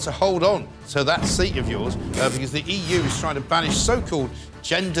you're going to want to hold on to that seat of yours because the EU is trying to banish so-called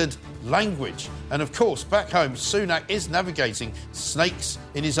gendered language. And, of course, back home, Sunak is navigating snakes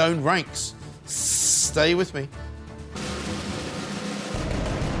in his own ranks. Stay with me.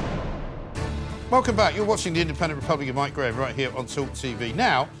 Welcome back. You're watching the Independent Republic of Mike Graham right here on Talk TV.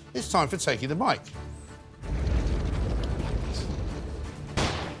 Now, it's time for Taking the Mic.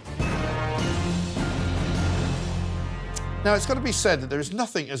 Now, it's got to be said that there is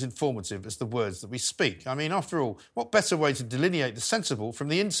nothing as informative as the words that we speak. I mean, after all, what better way to delineate the sensible from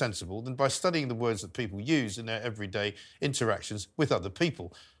the insensible than by studying the words that people use in their everyday interactions with other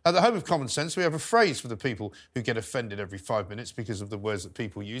people? At the home of common sense, we have a phrase for the people who get offended every 5 minutes because of the words that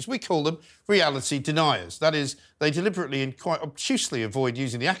people use. We call them reality deniers. That is, they deliberately and quite obtusely avoid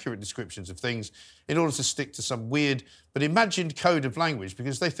using the accurate descriptions of things in order to stick to some weird but imagined code of language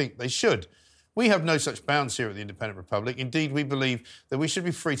because they think they should. We have no such bounds here at the Independent Republic. Indeed, we believe that we should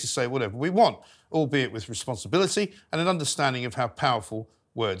be free to say whatever we want, albeit with responsibility and an understanding of how powerful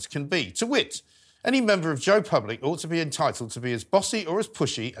words can be. To wit, any member of Joe Public ought to be entitled to be as bossy or as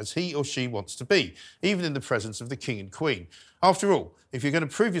pushy as he or she wants to be, even in the presence of the King and Queen. After all, if you're going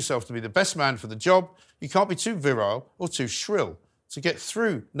to prove yourself to be the best man for the job, you can't be too virile or too shrill. To get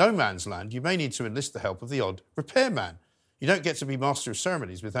through no man's land, you may need to enlist the help of the odd repairman. You don't get to be master of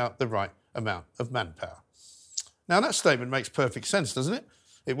ceremonies without the right amount of manpower. Now, that statement makes perfect sense, doesn't it?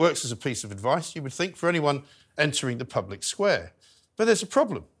 It works as a piece of advice, you would think, for anyone entering the public square. But there's a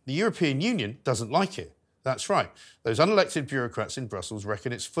problem. The European Union doesn't like it. That's right. Those unelected bureaucrats in Brussels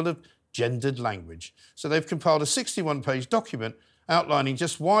reckon it's full of gendered language. So they've compiled a 61-page document outlining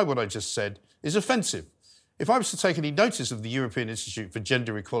just why what I just said is offensive. If I was to take any notice of the European Institute for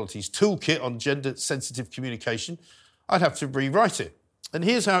Gender Equality's toolkit on gender-sensitive communication, I'd have to rewrite it. And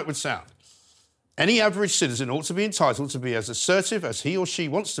here's how it would sound. Any average citizen ought to be entitled to be as assertive as he or she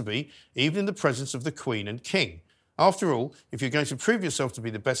wants to be, even in the presence of the Queen and King. After all, if you're going to prove yourself to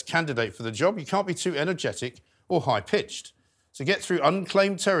be the best candidate for the job, you can't be too energetic or high-pitched. To get through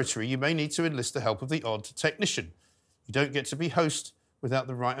unclaimed territory, you may need to enlist the help of the odd technician. You don't get to be host without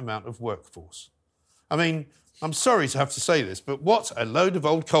the right amount of workforce. I mean, I'm sorry to have to say this, but what a load of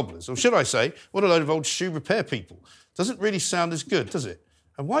old cobblers, or should I say, what a load of old shoe repair people. Doesn't really sound as good, does it?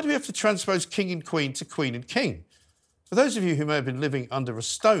 And why do we have to transpose King and Queen to Queen and King? For those of you who may have been living under a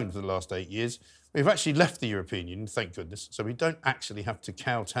stone for the last 8 years, we've actually left the European Union, thank goodness, so we don't actually have to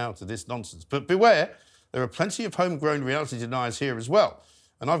kowtow to this nonsense. But beware, there are plenty of homegrown reality deniers here as well.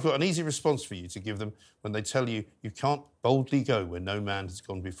 And I've got an easy response for you to give them when they tell you you can't boldly go where no man has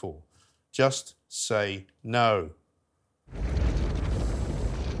gone before. Just say no.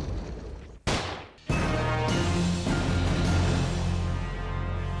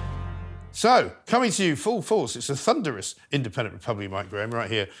 So, coming to you full force, it's a thunderous independent Republic, Mike Graham,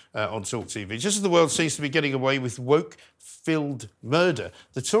 right here on Talk TV. Just as the world seems to be getting away with woke-filled murder,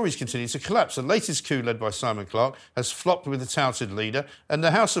 the Tories continue to collapse. The latest coup led by Simon Clarke has flopped with the touted leader, and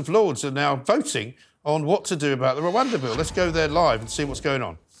the House of Lords are now voting on what to do about the Rwanda bill. Let's go there live and see what's going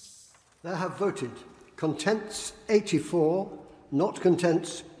on. They have voted contents 84, not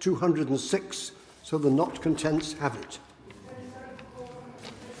contents 206, so the not contents have it.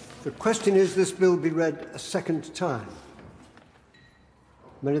 The question is this bill be read a second time.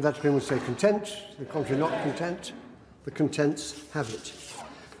 Many of that opinion would say content, the contrary not content. The contents have it.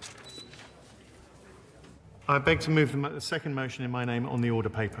 I beg to move the second motion in my name on the order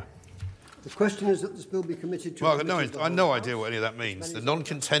paper. The question is that this bill be committed to... Well, I've no idea what any of that means. The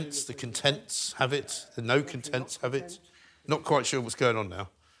non-contents, the contents have it. The no-contents have it. Not quite sure what's going on now.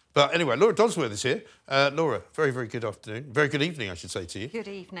 But anyway, Laura Dodsworth is here. Laura, very, very good afternoon. Very good evening, I should say to you. Good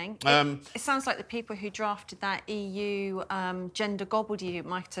evening. It sounds like the people who drafted that EU gender gobbledygook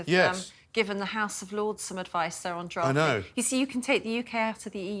might have given the House of Lords some advice there on drafting. I know. You see, you can take the UK out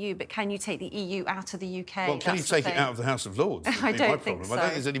of the EU, but can you take the EU out of the UK? Well, can you take it out of the House of Lords? I don't think so. I don't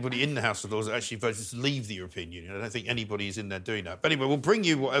think there's anybody in the House of Lords that actually voted to leave the European Union. I don't think anybody is in there doing that. But anyway, we'll bring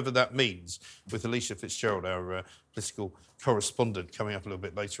you whatever that means with Alicia Fitzgerald, our political correspondent, coming up a little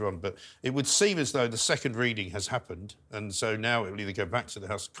bit later on. But it would seem as though the second reading has happened, and so now it will either go back to the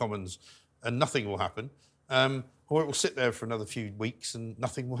House of Commons and nothing will happen, or it will sit there for another few weeks and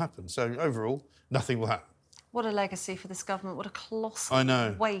nothing will happen. So overall, nothing will happen. What a legacy for this government. What a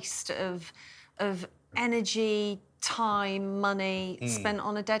colossal waste of energy, time, money spent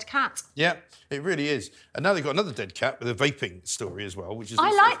on a dead cat. Yeah, it really is. And now they've got another dead cat with a vaping story as well, which is...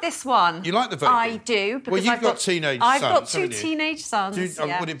 I like this one. You like the vaping? I do. Because well, you've got teenage sons, I've got two teenage sons,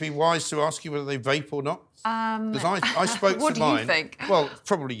 Would it be wise to ask you whether they vape or not? Because I spoke to mine... What do you think? Well,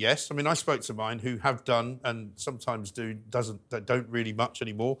 probably yes. I mean, I spoke to mine who have done and sometimes don't really much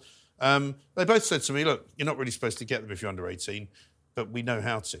anymore. They both said to me, look, you're not really supposed to get them if you're under 18, but we know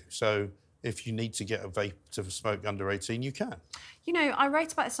how to. So if you need to get a vape to smoke under 18, you can. You know, I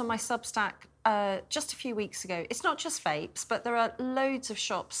wrote about this on my Substack just a few weeks ago. It's not just vapes, but there are loads of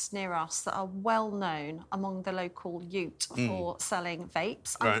shops near us that are well known among the local youth for selling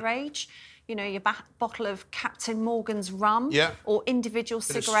vapes underage. You know, your bottle of Captain Morgan's rum or individual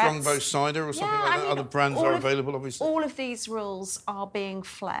cigarettes. Strongbow cider or something like that. Other brands are available, obviously. All of these rules are being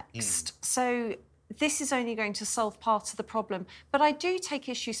flexed. So this is only going to solve part of the problem. But I do take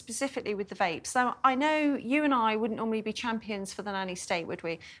issue specifically with the vapes. Now, I know you and I wouldn't normally be champions for the nanny state, would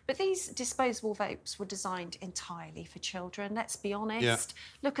we? But these disposable vapes were designed entirely for children, let's be honest. Yeah.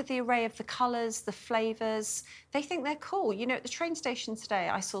 Look at the array of the colours, the flavours. They think they're cool. You know, at the train station today,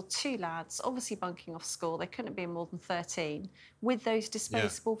 I saw two lads, obviously bunking off school, they couldn't have been more than 13, with those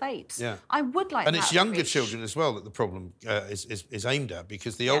disposable vapes. Yeah. I would like and it's younger children as well that the problem is aimed at,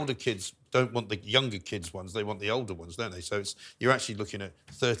 because the older kids don't want the younger kids' ones, they want the older ones, don't they? So you're actually looking at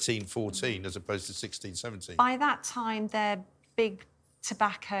 13, 14 as opposed to 16, 17. By that time, they're big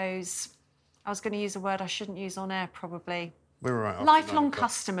tobaccos. I was going to use a word I shouldn't use on air, probably. We're right. Lifelong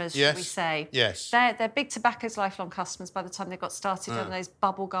customers, should we say. Yes. They're big tobacco's lifelong customers by the time they got started on those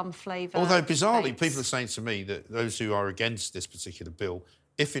bubblegum flavour. Although, bizarrely, people are saying to me that those who are against this particular bill,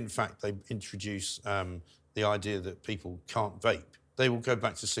 if in fact they introduce the idea that people can't vape, they will go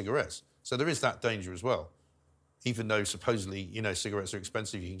back to cigarettes. So there is that danger as well. Even though supposedly, you know, cigarettes are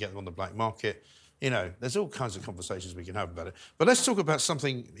expensive, you can get them on the black market. You know, there's all kinds of conversations we can have about it. But let's talk about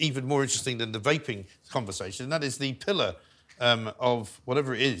something even more interesting than the vaping conversation, and that is the pillar of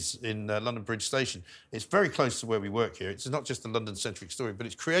whatever it is in London Bridge Station. It's very close to where we work here. It's not just a London-centric story, but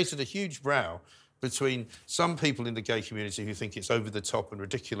it's created a huge row between some people in the gay community who think it's over the top and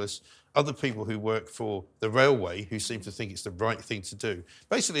ridiculous, other people who work for the railway who seem to think it's the right thing to do.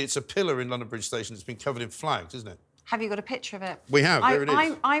 Basically, it's a pillar in London Bridge Station that's been covered in flags, isn't it? Have you got a picture of it? We have, there it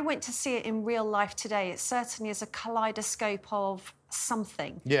is. I went to see it in real life today. It certainly is a kaleidoscope of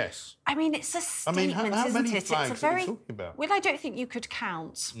something. Yes. I mean, it's a statement, how isn't many it? flags It's a very... are we talking about? Well, I don't think you could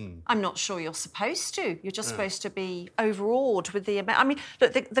count. I'm not sure you're supposed to. You're just supposed to be overawed with the amount. I mean,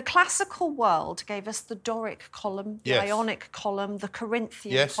 look, the classical world gave us the Doric column, the Ionic column, the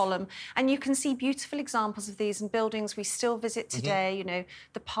Corinthian column, and you can see beautiful examples of these in buildings we still visit today. You know,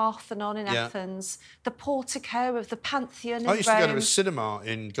 the Parthenon in Athens, the portico of the Pantheon in Rome. I used to go to a cinema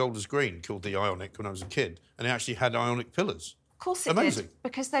in Golders Green called the Ionic when I was a kid, and it actually had Ionic pillars. Of course it Amazing. did,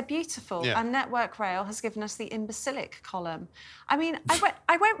 because they're beautiful. And Network Rail has given us the imbecilic column. I mean,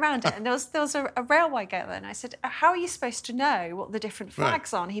 I went round it, and there was a railway guy there, and I said, how are you supposed to know what the different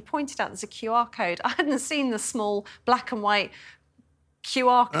flags are? And he pointed out there's a QR code. I hadn't seen the small black and white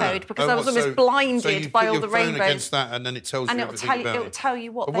QR code because I was almost blinded by all the rainbows. So you put your phone against that, and then it tells you everything about it. It'll tell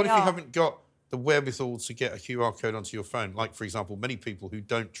you what they are. But what if you haven't got the wherewithal to get a QR code onto your phone? Like, for example, many people who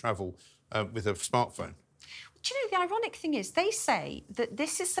don't travel with a smartphone. Do you know, the ironic thing is they say that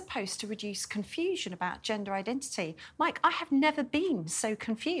this is supposed to reduce confusion about gender identity. Mike, I have never been so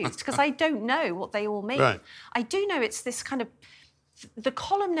confused because I don't know what they all mean. Right. I do know it's this kind of... The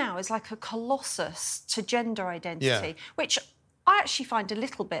column now is like a colossus to gender identity, which I actually find a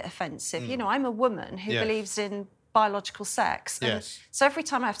little bit offensive. You know, I'm a woman who believes in biological sex. And so every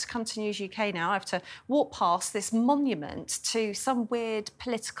time I have to come to News UK now, I have to walk past this monument to some weird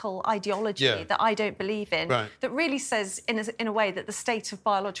political ideology that I don't believe in, that really says, in a way, that the state of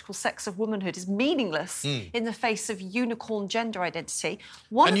biological sex of womanhood is meaningless in the face of unicorn gender identity.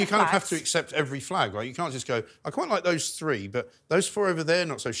 And you kind of have to accept every flag, right? You can't just go, I quite like those three, but those four over there,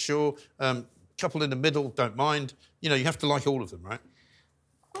 not so sure. Couple in the middle, don't mind. You know, you have to like all of them, right?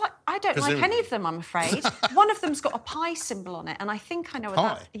 Well, I don't like any of them, I'm afraid. One of them's got a pie symbol on it, and I think I know what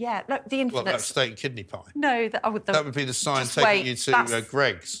that... Yeah, look, the infinite... Well, that's steak and kidney pie. No, that would be the sign taking you to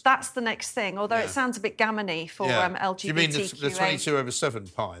Greg's. That's the next thing, although it sounds a bit gammony for LGBTQA. Do you mean the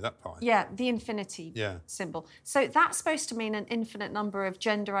 22/7 pie, that pie? Yeah, the infinity symbol. So that's supposed to mean an infinite number of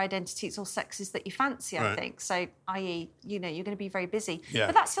gender identities or sexes that you fancy, I think. So, i.e., you know, you're going to be very busy. Yeah.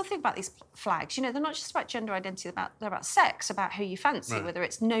 But that's the thing about these flags. You know, they're not just about gender identity, they're about sex, about who you fancy, whether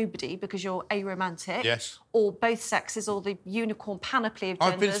it's nobody because you're aromantic, or both sexes, or the unicorn panoply of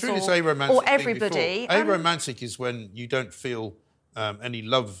genders. I've been through this aromantic or everybody. Thing before. Aromantic is when you don't feel any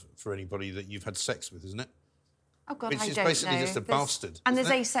love for anybody that you've had sex with, isn't it? Oh, God, Which I is don't basically know. just a bastard. And there's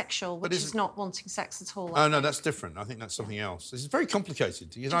asexual, which is not wanting sex at all. Oh, no, that's different. I think that's something else. This is very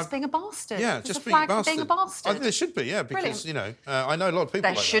complicated. Just being a bastard. Yeah, There's just a being a flag for bastard. being a bastard. I think there should be, because, Brilliant. you know, I know a lot of people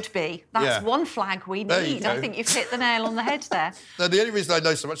There like that. should be. That's one flag we need. I think you've hit the nail on the head there. No, the only reason I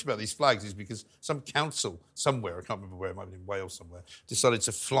know so much about these flags is because some council somewhere, I can't remember where, it might have been in Wales somewhere, decided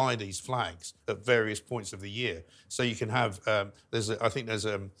to fly these flags at various points of the year. So you can have, there's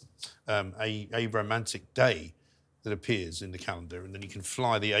a romantic day that appears in the calendar, and then you can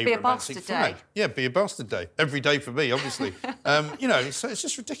fly the aromantic flag. Day. Yeah, be a bastard day. Every day for me, obviously. You know, so it's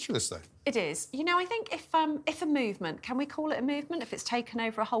just ridiculous, though. It is. You know, I think if a movement, can we call it a movement if it's taken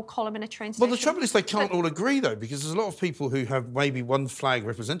over a whole column in a train station? Well, the trouble is they can't all agree, though, because there's a lot of people who have maybe one flag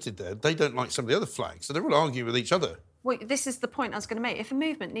represented there. They don't like some of the other flags, so they're all arguing with each other. Well, this is the point I was going to make. If a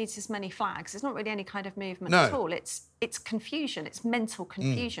movement needs as many flags, it's not really any kind of movement at all. It's confusion. It's mental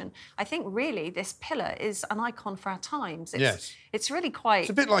confusion. I think, really, this pillar is an icon for our times. It's really quite... It's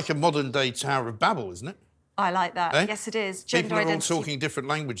a bit like a modern-day Tower of Babel, isn't it? I like that. Eh? Yes, it is. Gender people are identity. all talking different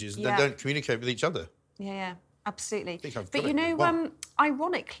languages and they don't communicate with each other. Yeah. Absolutely. But you know,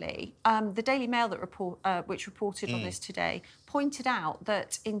 ironically, the Daily Mail which reported on this today pointed out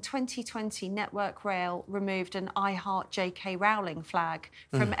that in 2020, Network Rail removed an I Heart J.K. Rowling flag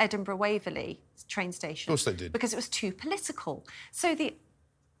from Edinburgh Waverley train station. Of course they did. Because it was too political. So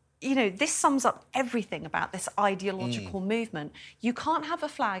this sums up everything about this ideological movement. You can't have a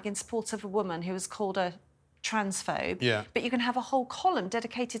flag in support of a woman who is called a transphobe, but you can have a whole column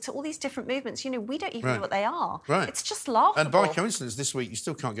dedicated to all these different movements. You know, we don't even know what they are. Right. It's just laughable. And by coincidence, this week you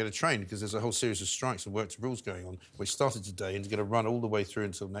still can't get a train because there's a whole series of strikes and work to rules going on, which started today and is going to run all the way through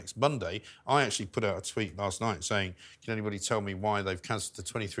until next Monday. I actually put out a tweet last night saying, can anybody tell me why they've cancelled the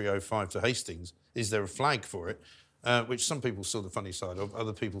 2305 to Hastings? Is there a flag for it? which some people saw the funny side of,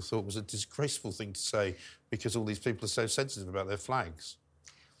 other people thought was a disgraceful thing to say because all these people are so sensitive about their flags.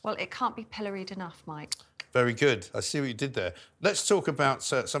 Well, it can't be pilloried enough, Mike. Very good. I see what you did there. Let's talk about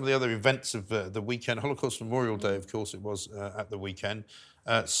some of the other events of the weekend. Holocaust Memorial Day, of course, it was at the weekend.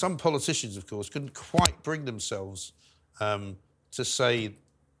 Some politicians, of course, couldn't quite bring themselves to say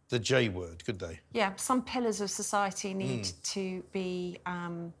the J word, could they? Yeah, some pillars of society need to be,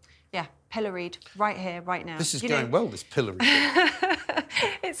 pilloried right here, right now. This is going well, this pillory.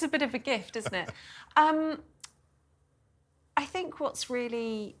 It's a bit of a gift, isn't it? I think what's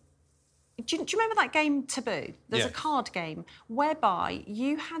really... Do you remember that game Taboo? There's a card game whereby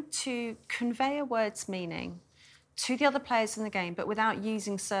you had to convey a word's meaning to the other players in the game, but without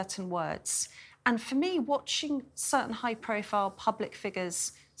using certain words. And for me, watching certain high-profile public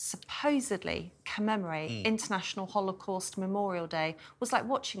figures supposedly commemorate International Holocaust Memorial Day was like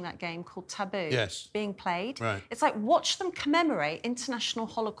watching that game called Taboo being played. Right. It's like watch them commemorate International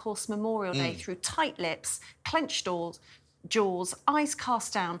Holocaust Memorial Day through tight lips, clenched jaws, eyes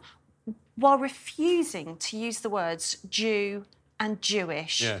cast down, while refusing to use the words Jew and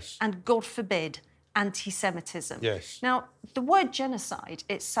Jewish and, God forbid, anti-Semitism. Yes. Now, the word genocide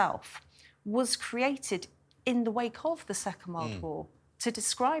itself was created in the wake of the Second World War to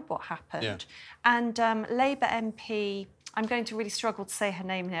describe what happened. Yeah. And Labour MP, I'm going to really struggle to say her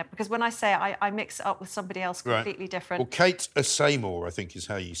name here because when I say it, I mix it up with somebody else completely different. Well, Kate Seymour, I think is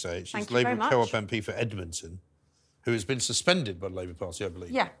how you say it. She's Labour Co-op MP for Edmonton, who has been suspended by the Labour Party, I believe.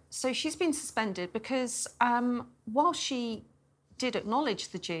 Yeah, so she's been suspended because while she did acknowledge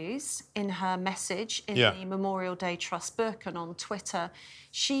the Jews in her message in the Memorial Day Trust Birken on Twitter,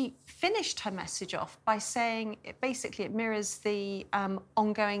 she finished her message off by saying it mirrors the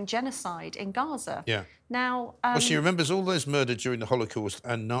ongoing genocide in Gaza. Yeah. Now, well, she remembers all those murdered during the Holocaust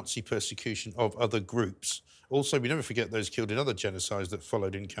and Nazi persecution of other groups. Also, we never forget those killed in other genocides that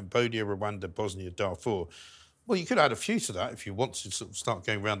followed in Cambodia, Rwanda, Bosnia, Darfur. Well, you could add a few to that if you want to sort of start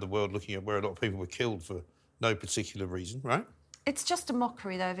going around the world looking at where a lot of people were killed for no particular reason, right? It's just a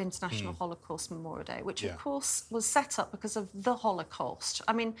mockery, though, of International Holocaust Memorial Day, which, of course, was set up because of the Holocaust.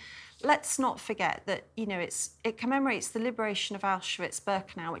 I mean, let's not forget that, you know, it commemorates the liberation of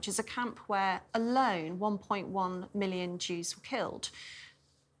Auschwitz-Birkenau, which is a camp where alone 1.1 million Jews were killed.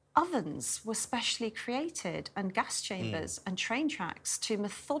 Ovens were specially created and gas chambers and train tracks to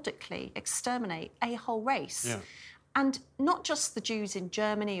methodically exterminate a whole race. Yeah. And not just the Jews in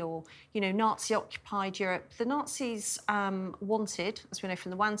Germany or, you know, Nazi-occupied Europe. The Nazis wanted, as we know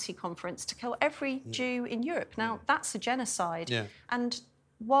from the Wannsee Conference, to kill every Jew in Europe. Now, that's a genocide. Yeah. And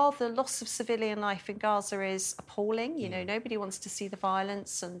while the loss of civilian life in Gaza is appalling, you know, nobody wants to see the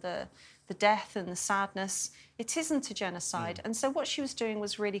violence and the death and the sadness, it isn't a genocide. And so what she was doing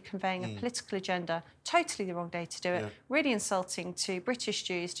was really conveying a political agenda, totally the wrong day to do it, really insulting to British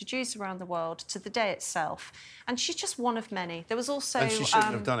Jews, to Jews around the world, to the day itself. And she's just one of many. There was also... And she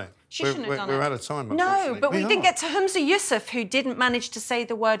shouldn't have done it. She shouldn't have done it. We're out of time, No, but we didn't get to Humza Yousaf, who didn't manage to say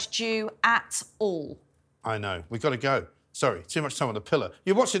the word Jew at all. I know. We've got to go. Sorry, too much time on the pillar.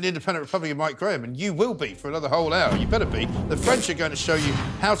 You're watching the Independent Republic of Mike Graham, and you will be for another whole hour. You better be. The French are going to show you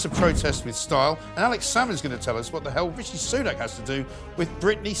how to protest with style, and Alex Salmond's going to tell us what the hell Rishi Sunak has to do with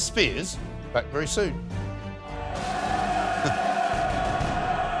Britney Spears. Back very soon.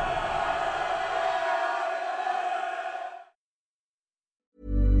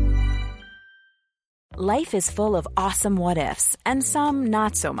 Life is full of awesome what-ifs, and some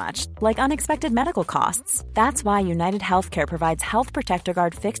not so much, like unexpected medical costs. That's why United Healthcare provides Health Protector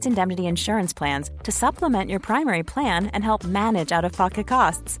Guard fixed indemnity insurance plans to supplement your primary plan and help manage out-of-pocket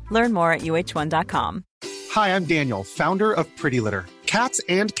costs. Learn more at uh1.com. Hi, I'm Daniel, founder of Pretty Litter. Cats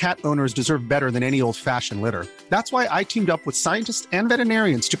and cat owners deserve better than any old-fashioned litter. That's why I teamed up with scientists and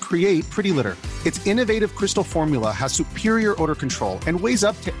veterinarians to create Pretty Litter. Its innovative crystal formula has superior odor control and weighs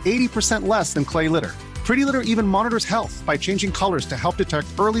up to 80% less than clay litter. Pretty Litter even monitors health by changing colors to help detect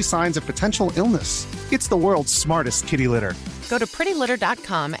early signs of potential illness. It's the world's smartest kitty litter. Go to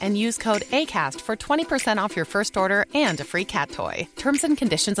prettylitter.com and use code ACAST for 20% off your first order and a free cat toy. Terms and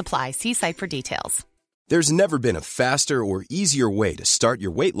conditions apply. See site for details. There's never been a faster or easier way to start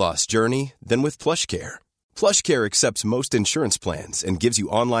your weight loss journey than with PlushCare. PlushCare accepts most insurance plans and gives you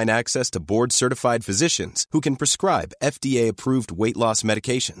online access to board-certified physicians who can prescribe FDA-approved weight loss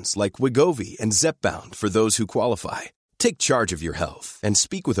medications like Wegovy and Zepbound for those who qualify. Take charge of your health and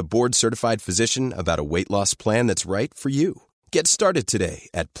speak with a board-certified physician about a weight loss plan that's right for you. Get started today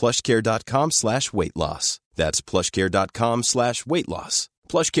at plushcare.com/weightloss. That's plushcare.com/weightloss.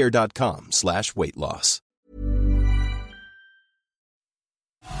 plushcare.com/weightloss.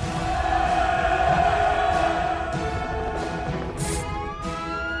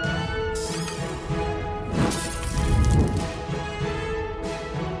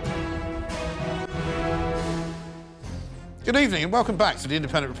 Good evening and welcome back to the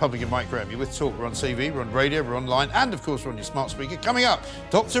Independent Republican Mike Graham. You're with Talk. We're on TV, we're on radio, we're online, and of course we're on your smart speaker. Coming up,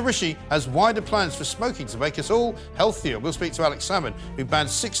 Dr. Rishi has wider plans for smoking to make us all healthier. We'll speak to Alex Salmond, who banned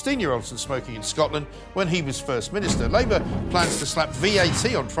 16-year-olds from smoking in Scotland when he was First Minister. Labour plans to slap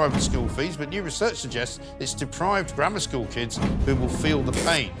VAT on private school fees, but new research suggests it's deprived grammar school kids who will feel the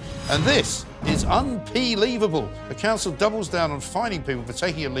pain. And this is unbelievable. The council doubles down on fining people for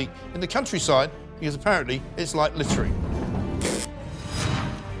taking a leak in the countryside because apparently it's like littering.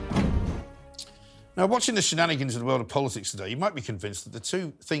 Now, watching the shenanigans in the world of politics today, you might be convinced that the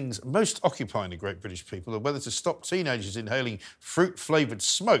two things most occupying the great British people are whether to stop teenagers inhaling fruit-flavoured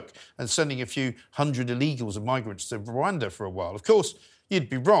smoke and sending a few hundred illegals and migrants to Rwanda for a while. Of course, you'd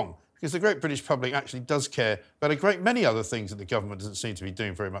be wrong, because the great British public actually does care about a great many other things that the government doesn't seem to be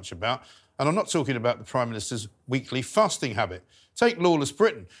doing very much about. And I'm not talking about the Prime Minister's weekly fasting habit. Take lawless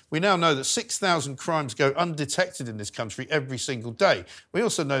Britain. We now know that 6,000 crimes go undetected in this country every single day. We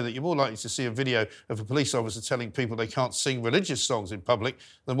also know that you're more likely to see a video of a police officer telling people they can't sing religious songs in public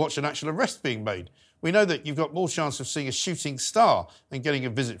than watch an actual arrest being made. We know that you've got more chance of seeing a shooting star than getting a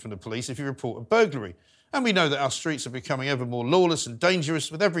visit from the police if you report a burglary. And we know that our streets are becoming ever more lawless and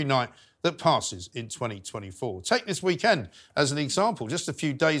dangerous with every night that passes in 2024. Take this weekend as an example. Just a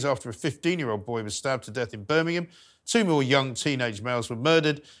few days after a 15-year-old boy was stabbed to death in Birmingham, 2 more young teenage males were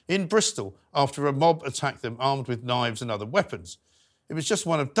murdered in Bristol after a mob attacked them armed with knives and other weapons. It was just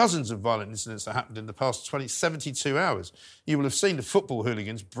one of dozens of violent incidents that happened in the past 72 hours. You will have seen the football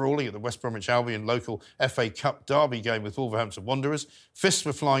hooligans brawling at the West Bromwich Albion local FA Cup derby game with Wolverhampton Wanderers. Fists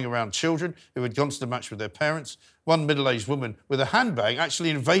were flying around children who had gone to the match with their parents. One middle-aged woman with a handbag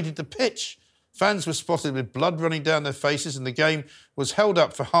actually invaded the pitch. Fans were spotted with blood running down their faces and the game was held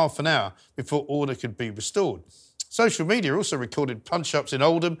up for half an hour before order could be restored. Social media also recorded punch-ups in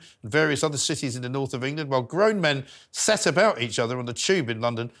Oldham and various other cities in the north of England, while grown men set about each other on the tube in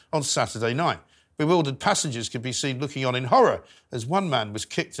London on Saturday night. Bewildered passengers could be seen looking on in horror as one man was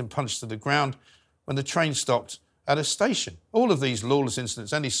kicked and punched to the ground when the train stopped at a station. All of these lawless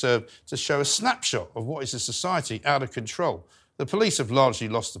incidents only serve to show a snapshot of what is a society out of control. The police have largely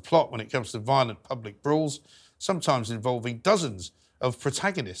lost the plot when it comes to violent public brawls, sometimes involving dozens of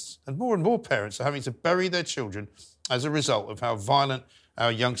protagonists, and more parents are having to bury their children as a result of how violent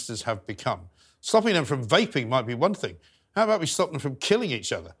our youngsters have become. Stopping them from vaping might be one thing. How about we stop them from killing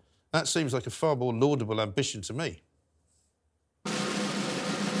each other? That seems like a far more laudable ambition to me.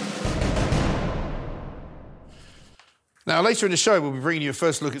 Now, later in the show, we'll be bringing you a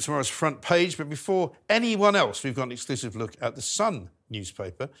first look at tomorrow's front page, but before anyone else, we've got an exclusive look at the Sun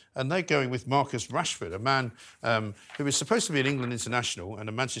newspaper, and they're going with Marcus Rashford, a man who is supposed to be an England international and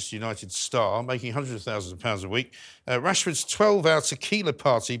a Manchester United star, making hundreds of thousands of pounds a week. Rashford's 12-hour tequila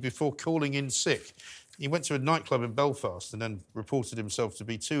party before calling in sick. He went to a nightclub in Belfast and then reported himself to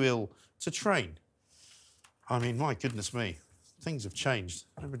be too ill to train. I mean, my goodness me. Things have changed.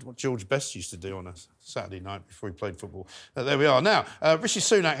 Remember what George Best used to do on a Saturday night before he played football. There we are. Now, Rishi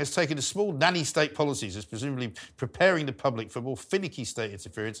Sunak has taken a small nanny state policies as presumably preparing the public for more finicky state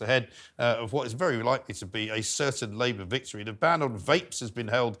interference ahead of what is very likely to be a certain Labour victory. The ban on vapes has been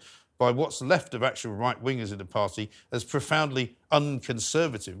held by what's left of actual right-wingers in the party as profoundly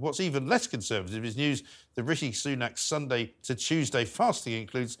unconservative. What's even less conservative is news that Rishi Sunak's Sunday to Tuesday fasting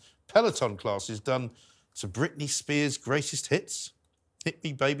includes Peloton classes done to Britney Spears' greatest hits. Hit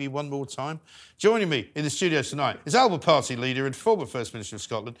Me Baby One More Time. Joining me in the studio tonight is Labour Party leader and former First Minister of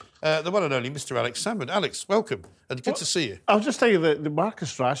Scotland, the one and only Mr Alex Salmond. Alex, welcome, and good to see you. I'll just tell you the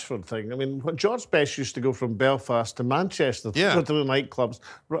Marcus Rashford thing. I mean, when George Best used to go from Belfast to Manchester to the nightclubs,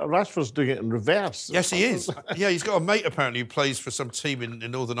 Rashford's doing it in reverse. Yes, he is. Yeah, he's got a mate, apparently, who plays for some team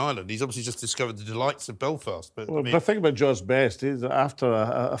in Northern Ireland. He's obviously just discovered the delights of Belfast. But, the thing about George Best is that after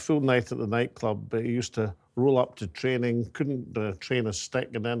a full night at the nightclub, he used to roll up to training, couldn't train a stick,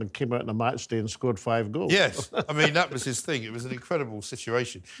 and then came out on a match day and scored 5 goals. Yes, I mean, that was his thing. It was an incredible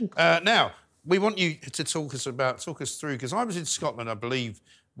situation. Now, we want you to talk us through, because I was in Scotland, I believe,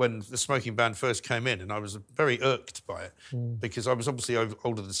 when the smoking ban first came in, and I was very irked by it, because I was obviously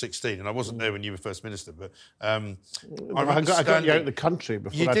older than 16, and I wasn't there when you were First Minister, but I got you out of the country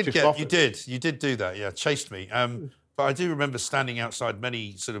before I took office. You did do that, yeah, chased me. But I do remember standing outside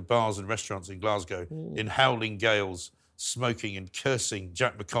many sort of bars and restaurants in Glasgow in howling gales, smoking and cursing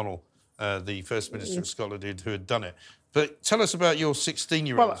Jack McConnell, the First Minister of Scotland, who had done it. But tell us about your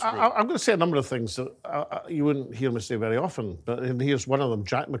 16-year-old. Well, I'm going to say a number of things that you wouldn't hear me say very often, but here's one of them.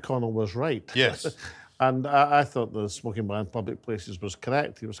 Jack McConnell was right. Yes. And I thought the smoking ban in public places was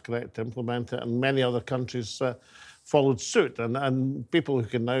correct. He was correct to implement it, and many other countries followed suit. And people who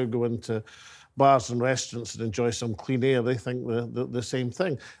can now go into bars and restaurants and enjoy some clean air, they think the same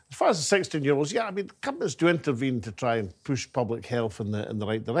thing. As far as the 16-year-olds, yeah, I mean, companies do intervene to try and push public health in the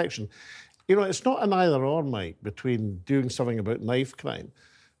right direction. You know, it's not an either-or, Mike, between doing something about knife crime.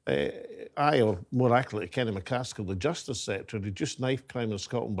 Or more accurately, Kenny McCaskill, the Justice Secretary, reduced knife crime in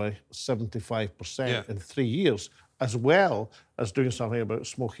Scotland by 75% in 3 years, as well as doing something about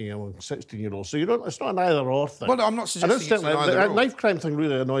smoking among 16-year-olds. So it's not an either-or thing. Well, I'm not suggesting it's an either-or. The knife crime thing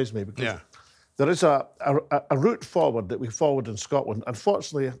really annoys me because there is a route forward that we followed in Scotland.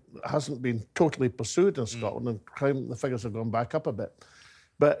 Unfortunately, it hasn't been totally pursued in Scotland, and the figures have gone back up a bit.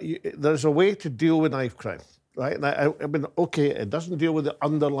 But there's a way to deal with knife crime, right? And I mean, OK, it doesn't deal with the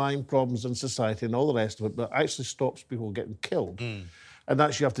underlying problems in society and all the rest of it, but actually stops people getting killed. And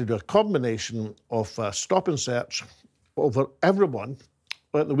that's you have to do a combination of stop and search over everyone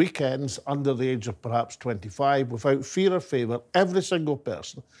at the weekends under the age of perhaps 25, without fear or favour, every single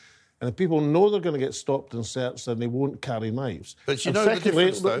person. And if people know they're going to get stopped and searched, then they won't carry knives. But you know the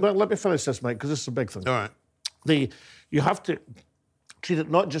difference, though? Well, let me finish this, Mike, because this is a big thing. All right. You have to treat it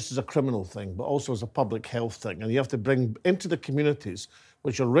not just as a criminal thing, but also as a public health thing. And you have to bring into the communities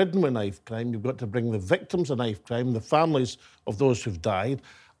which are ridden with knife crime, you've got to bring the victims of knife crime, the families of those who've died,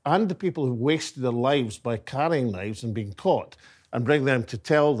 and the people who wasted their lives by carrying knives and being caught, and bring them to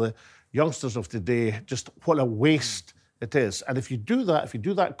tell the youngsters of today just what a waste it is. And if you do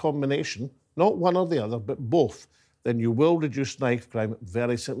that combination, not one or the other, but both, then you will reduce knife crime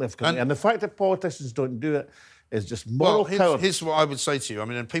very significantly. And the fact that politicians don't do it is just moral cowardice. Here's what I would say to you. I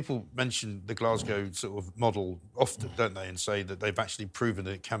mean, and people mention the Glasgow sort of model often, don't they, and say that they've actually proven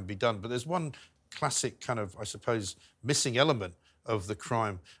that it can be done. But there's one classic kind of, I suppose, missing element of the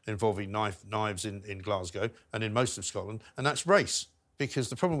crime involving knives in Glasgow and in most of Scotland, and that's race. Because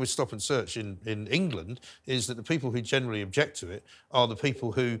the problem with stop and search in England is that the people who generally object to it are the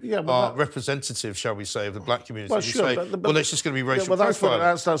people who are representative, shall we say, of the black community. Well, sure, well, it's just going to be racial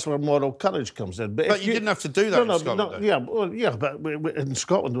profiling. That's where moral courage comes in. But you didn't have to do that in Scotland. But in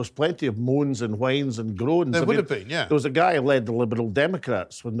Scotland there was plenty of moans and whines and groans. There would have been, yeah. There was a guy who led the Liberal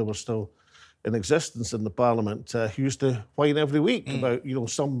Democrats when they were still in existence in the Parliament who used to whine every week about,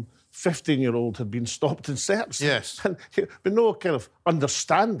 some 15-year-old had been stopped and searched. Yes. And with no kind of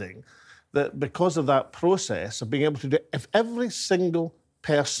understanding that because of that process of being able to do, if every single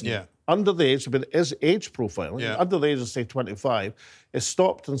person under the age, is age profiling, under the age of, say, 25, is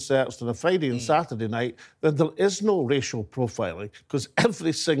stopped and searched on a Friday and Saturday night, then there is no racial profiling because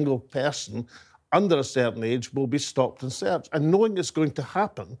every single person under a certain age will be stopped and searched. And knowing it's going to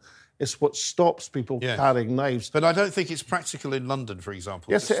happen is what stops people carrying knives. But I don't think it's practical in London, for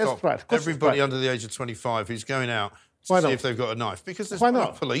example. Yes, it is practical. Everybody under the age of 25 who's going out to see if they've got a knife. Because there's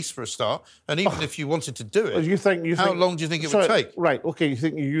not police, for a start. And even if you wanted to do it, how long do you think it would take? Right, OK, you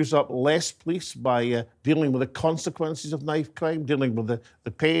think you use up less police by dealing with the consequences of knife crime, dealing with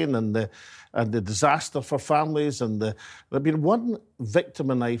the pain and the disaster for families and there've been one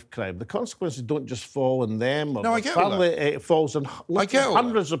victim of knife crime. The consequences don't just fall on them or the family, it falls on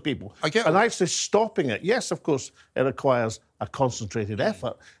hundreds of people. And actually stopping it, yes, of course, it requires a concentrated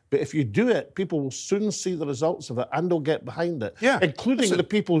effort, but if you do it, people will soon see the results of it and they'll get behind it, including the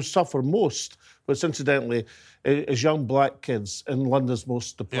people who suffer most, which incidentally is young black kids in London's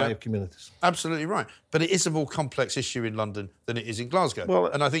most deprived communities. Absolutely right. But it is a more complex issue in London than it is in Glasgow.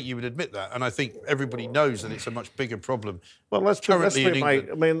 And I think you would admit that. And I think everybody knows that it's a much bigger problem currently in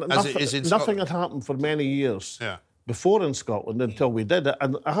England as it is in Scotland. Nothing had happened for many years before in Scotland until we did it.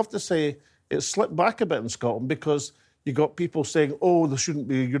 And I have to say, it slipped back a bit in Scotland because you got people saying, there shouldn't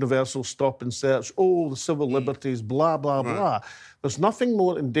be a universal stop and search, the civil liberties, blah, blah, blah. There's nothing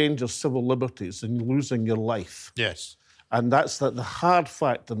more endangers civil liberties than losing your life. Yes. And that's the hard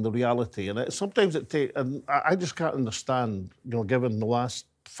fact and the reality. And sometimes it takes... And I just can't understand, given the last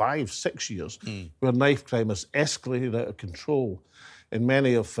 5-6 years, where knife crime has escalated out of control in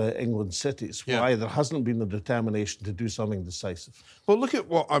many of England's cities, why there hasn't been the determination to do something decisive. Well, look at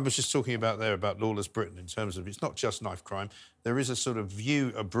what I was just talking about there, about lawless Britain, in terms of it's not just knife crime. There is a sort of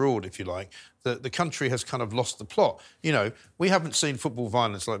view abroad, if you like, that the country has kind of lost the plot. We haven't seen football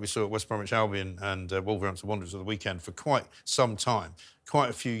violence like we saw at West Bromwich Albion and Wolverhampton Wanderers at the weekend for quite some time. Quite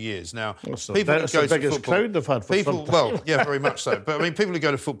a few years now. That's the biggest crowd they've had for some time. Well, yeah, very much so. But I mean, people who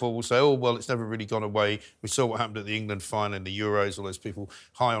go to football will say, it's never really gone away. We saw what happened at the England final in the Euros. All those people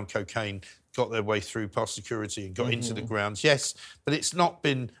high on cocaine got their way through past security and got into the grounds. Yes, but it's not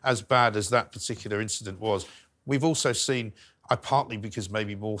been as bad as that particular incident was. We've also seen, partly because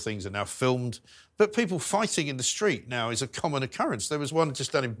maybe more things are now filmed But people fighting in the street now is a common occurrence. There was one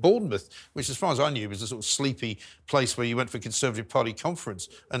just down in Bournemouth, which, as far as I knew, was a sort of sleepy place where you went for a Conservative Party conference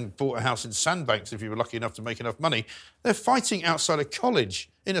and bought a house in Sandbanks if you were lucky enough to make enough money. They're fighting outside a college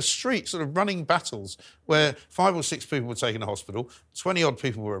in a street, sort of running battles where 5 or 6 people were taken to hospital, 20-odd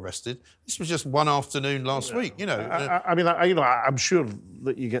people were arrested. This was just one afternoon last week, you know. I'm sure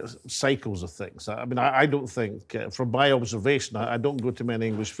that you get cycles of things. I don't think, from my observation, I don't go to many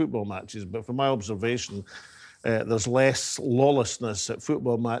English football matches, but from my observation, there's less lawlessness at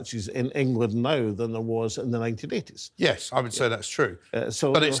football matches in England now than there was in the 1980s. Yes, I would say that's true.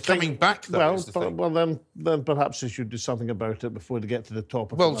 But it's coming back, though, is the thing. Well, then perhaps they should do something about it before they get to the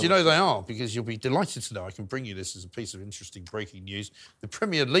top of Well, do you know they are? Because you'll be delighted to know, I can bring you this as a piece of interesting breaking news. The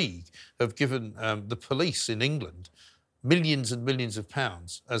Premier League have given the police in England millions and millions of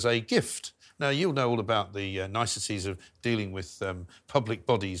pounds as a gift. Now, you'll know all about the niceties of dealing with public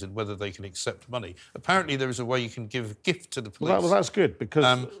bodies and whether they can accept money. Apparently, there is a way you can give a gift to the police. Well, that's good,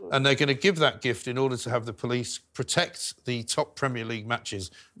 because... and they're going to give that gift in order to have the police protect the top Premier League matches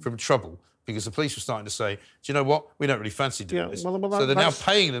from trouble, because the police were starting to say, do you know what? We don't really fancy doing this. So they're now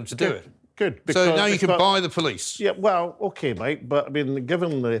paying them to do it. Good. So now you can buy the police. Yeah, well, OK, Mike, but, I mean,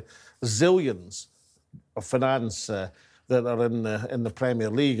 given the zillions of finance... that are in the Premier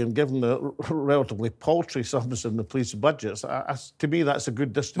League, and given the relatively paltry sums in the police budgets, to me that's a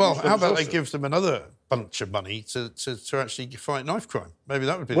good distribution. Well, how about they give them another bunch of money to actually fight knife crime? Maybe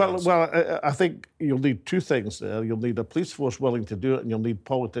that would be the answer. Well, I think you'll need 2 things there. You'll need a police force willing to do it, and you'll need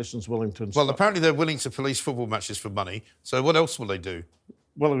politicians willing to instruct. Well, apparently they're willing to police football matches for money, so what else will they do?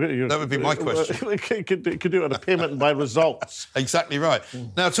 Well, that would be my question. Could do it on a payment by results. Exactly right.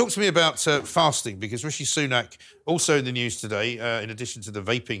 Now, talk to me about fasting, because Rishi Sunak, also in the news today, in addition to the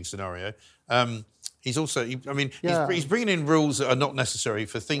vaping scenario, he's also, he's bringing in rules that are not necessary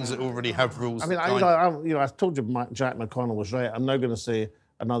for things that already have rules. I told you Jack McConnell was right. I'm now going to say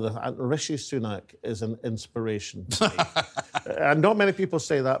another. Rishi Sunak is an inspiration to me. And not many people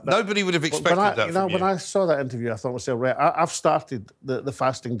say that. But nobody would have expected that from you. When I saw that interview, I thought to myself, right, I've started the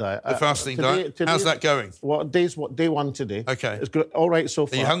fasting diet. The fasting diet? How's that going? Day 1 today. OK. It's good. All right so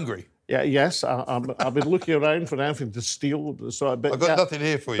far. Are you hungry? Yeah, yes. I've been looking around for anything to steal. I've got nothing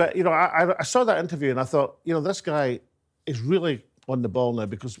here for you. But, I saw that interview and I thought, this guy is really on the ball now,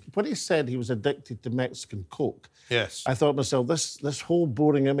 because when he said he was addicted to Mexican Coke, yes, I thought to myself, this whole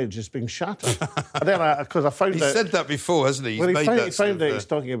boring image is being shattered. And then, because I found he said that before, hasn't he? He found out he's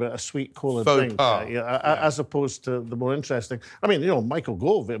talking about a sweet cola drink, as opposed to the more interesting. Michael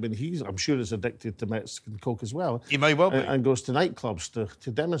Gove. I'm sure is addicted to Mexican Coke as well. He may well be, and goes to nightclubs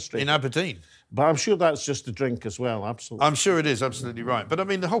to demonstrate in Aberdeen. But I'm sure that's just a drink as well, absolutely. I'm sure it is, absolutely right. But,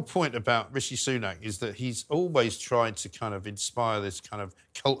 the whole point about Rishi Sunak is that he's always tried to kind of inspire this kind of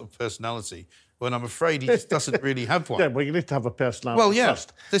cult of personality, when I'm afraid he just doesn't really have one. Yeah, well, you need to have a personality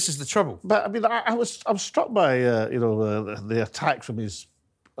first. This is the trouble. But, I was struck by, the attack from his...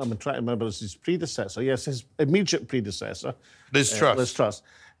 I'm trying to remember, his predecessor. Yes, his immediate predecessor. Liz Truss. Liz Truss.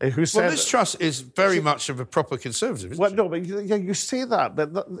 Who said, Liz Truss is very much of a proper conservative, isn't she? No, but you say that,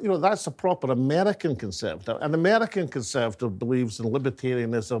 but that's a proper American conservative. An American conservative believes in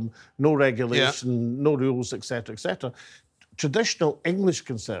libertarianism, no regulation, no rules, etc., etc. Traditional English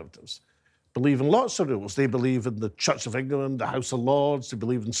conservatives believe in lots of rules. They believe in the Church of England, the House of Lords. They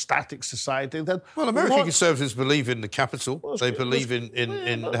believe in static society. Well, American conservatives believe in the capital. They believe in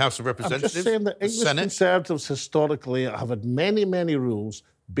the House of Representatives. I'm just saying that English conservatives historically have had many, many rules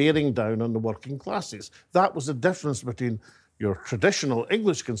bearing down on the working classes. That was the difference between your traditional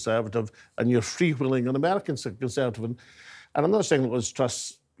English conservative and your freewheeling American conservative. And I'm not saying that Liz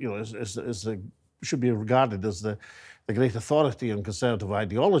Truss, should be regarded as the great authority on conservative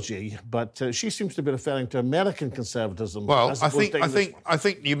ideology, but she seems to be referring to American conservatism. Well, I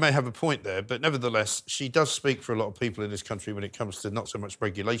think you may have a point there, but nevertheless, she does speak for a lot of people in this country when it comes to not so much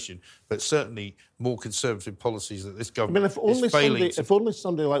regulation, but certainly more conservative policies that this government is failing. If only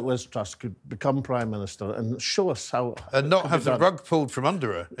somebody like Liz Truss could become Prime Minister and show us how... And not have the rug pulled from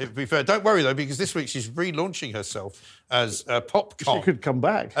under her, it would be fair. Don't worry, though, because this week she's relaunching herself as Popcon. She could come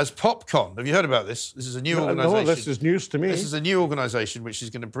back. As Popcon. Have you heard about this? This is a new organisation. No, this is news to me. This is a new organisation which is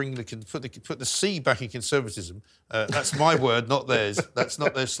going to bring put the C back in conservatism. That's my word, not theirs. That's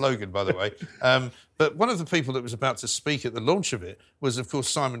not their slogan, by the way. But one of the people that was about to speak at the launch of it was, of course,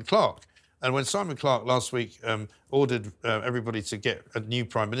 Simon Clarke. And when Simon Clarke last week ordered everybody to get a new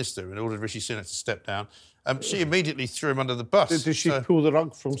Prime Minister and ordered Rishi Sunak to step down, she immediately threw him under the bus. Did she pull the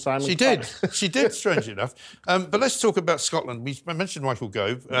rug from Simon? She did. She did, strangely enough. But let's talk about Scotland. We mentioned Michael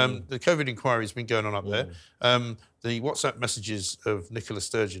Gove. The COVID inquiry has been going on up there. The WhatsApp messages of Nicola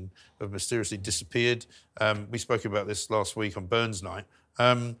Sturgeon have mysteriously disappeared. We spoke about this last week on Burns Night.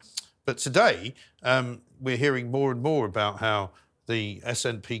 But today, we're hearing more and more about how the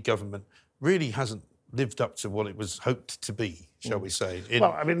SNP government really hasn't lived up to what it was hoped to be, shall we say, in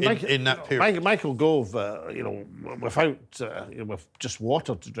that period. Michael Gove, with just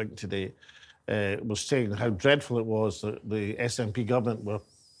water to drink today, was saying how dreadful it was that the SNP government were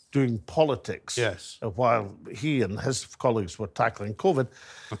doing politics while he and his colleagues were tackling COVID.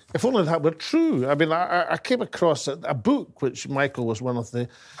 If only that were true. I mean, I came across a book which Michael was one of the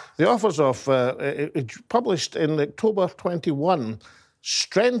authors of. It published in October 21,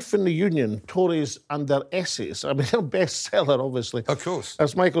 Strengthen the Union, Tories and Their Essays. I mean, a bestseller, obviously. Of course.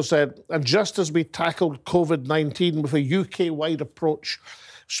 As Michael said, and just as we tackled COVID-19 with a UK-wide approach,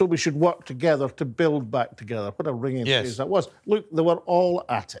 so we should work together to build back together. What a ringing phrase that was. Look, they were all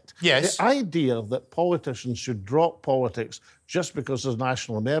at it. Yes. The idea that politicians should drop politics just because there's a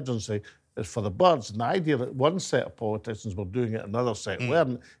national emergency is for the birds. And the idea that one set of politicians were doing it, another set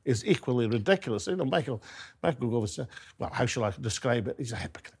weren't, is equally ridiculous. You know, Michael Gove said, well, how shall I describe it? He's a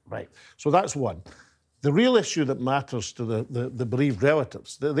hypocrite, right? So that's one. The real issue that matters to the bereaved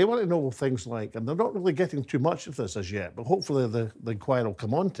relatives, they want to know things like, and they're not really getting too much of this as yet, but hopefully the inquiry will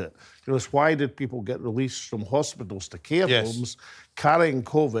come on to it. You know, it's why did people get released from hospitals to care homes carrying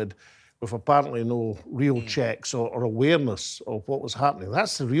COVID with apparently no real checks or awareness of what was happening?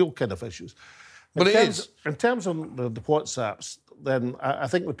 That's the real kind of issues. In terms of the WhatsApps, then I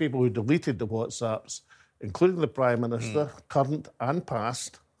think the people who deleted the WhatsApps, including the Prime Minister, current and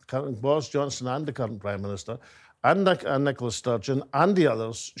past, Boris Johnson and the current Prime Minister, and Nicola Sturgeon and the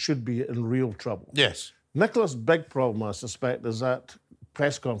others should be in real trouble. Yes. Nicola's big problem, I suspect, is that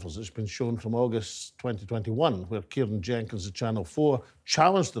press conference that's been shown from August 2021, where Kieran Jenkins of Channel 4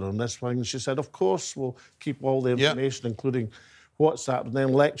 challenged her on this one, and she said, of course, we'll keep all the information, including WhatsApp, and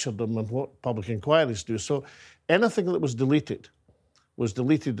then lectured them on what public inquiries do. So anything that was deleted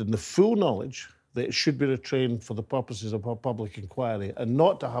in the full knowledge that it should be retained for the purposes of a public inquiry, and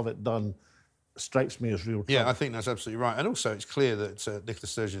not to have it done strikes me as real trouble. Yeah, I think that's absolutely right. And also it's clear that Nicola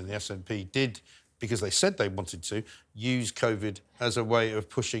Sturgeon and the SNP did, because they said they wanted to, use COVID as a way of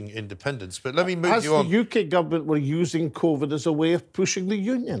pushing independence. But let me move you on. The UK government were using COVID as a way of pushing the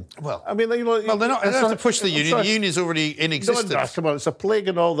union. Well, I mean, you know... Well, they don't have to push the union. The union's already in existence. No, come on, it's a plague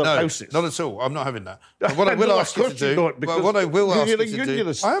in all their houses. Not at all. I'm not having that. But what I will ask you to do... What I will ask you to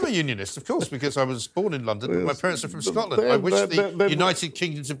do... I am a unionist, of course, because I was born in London and my parents are from Scotland. I wish the United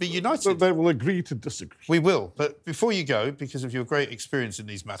Kingdom to be united. They will agree to disagree. We will. But before you go, because of your great experience in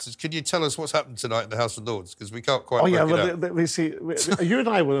these matters, could you tell us what's happened tonight in the House of Lords? Because we can't quite work it out. You see, you and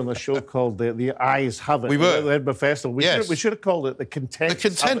I were on a show called The Eyes Have It. We were. The Edinburgh Festival. We should have called it The Contents. The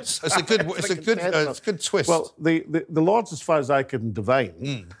Contents. It's a good twist. Well, the Lords, as far as I can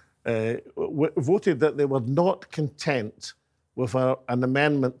divine, voted that they were not content with an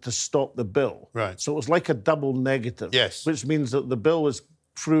amendment to stop the bill. Right. So it was like a double negative. Yes. Which means that the bill is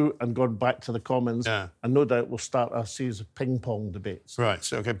through and gone back to the Commons, and no doubt we'll start a series of ping-pong debates. Right.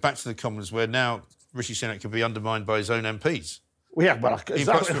 So, OK, back to the Commons, where now Rishi Sunak can be undermined by his own MPs. Well, yeah, well, he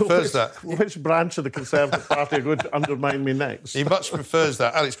much prefers that. Which branch of the Conservative Party are going to undermine me next? He much prefers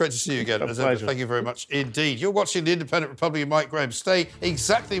that. Alex, great to see you again. A pleasure. Thank you very much indeed. You're watching The Independent Republic of Mike Graham. Stay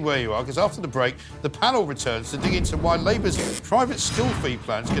exactly where you are, because after the break, the panel returns to dig into why Labour's private school fee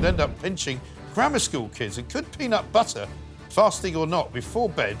plans could end up pinching grammar school kids. And could peanut butter, fasting or not, before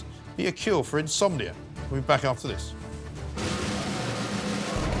bed, be a cure for insomnia? We'll be back after this.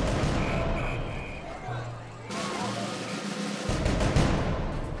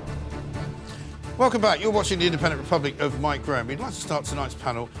 Welcome back. You're watching The Independent Republic of Mike Graham. We'd like to start tonight's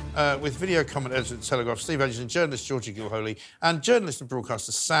panel with video comment editor at The Telegraph, Steve Edgerton, journalist Georgie Gilholy, and journalist and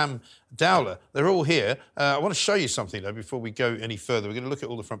broadcaster Sam Dowler. They're all here. I want to show you something, though, before we go any further. We're going to look at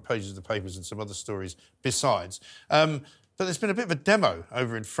all the front pages of the papers and some other stories besides. But there's been a bit of a demo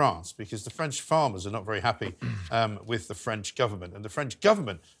over in France because the French farmers are not very happy with the French government. And the French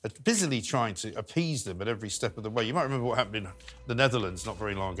government are busily trying to appease them at every step of the way. You might remember what happened in the Netherlands not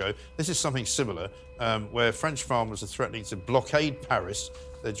very long ago. This is something similar, where French farmers are threatening to blockade Paris.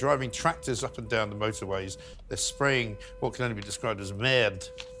 They're driving tractors up and down the motorways. They're spraying what can only be described as merde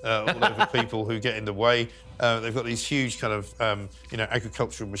all over people who get in the way. They've got these huge kind of,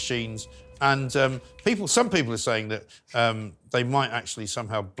 agricultural machines. And some people are saying that they might actually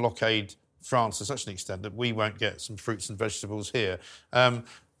somehow blockade France to such an extent that we won't get some fruits and vegetables here.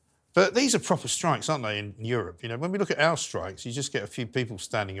 But these are proper strikes, aren't they, in Europe? You know, when we look at our strikes, you just get a few people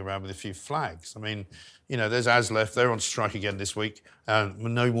standing around with a few flags. I mean, you know, there's ASLEF, they're on strike again this week.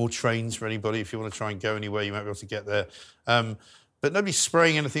 No more trains for anybody. If you want to try and go anywhere, you might be able to get there. But nobody's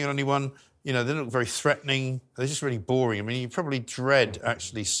spraying anything on anyone. You know, they don't look very threatening. They're just really boring. I mean, you probably dread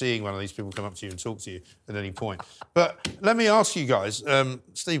actually seeing one of these people come up to you and talk to you at any point. But let me ask you guys,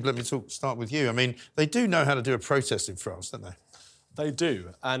 Steve, let me start with you. I mean, they do know how to do a protest in France, don't they? They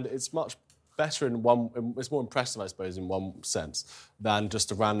do, and it's much better it's more impressive, I suppose, in one sense, than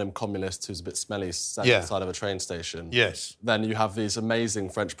just a random communist who's a bit smelly standing outside of a train station. Yes. Then you have these amazing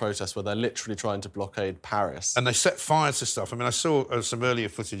French protests where they're literally trying to blockade Paris. And they set fire to stuff. I mean, I saw some earlier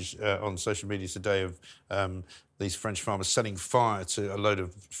footage on social media today of these French farmers setting fire to a load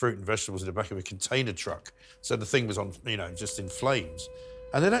of fruit and vegetables in the back of a container truck. So the thing was on, you know, just in flames.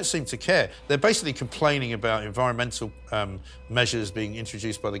 And they don't seem to care. They're basically complaining about environmental measures being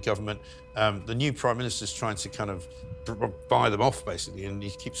introduced by the government. The new Prime Minister's trying to kind of buy them off, basically, and he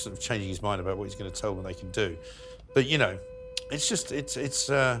keeps sort of changing his mind about what he's going to tell them they can do. But, you know, it's just, it's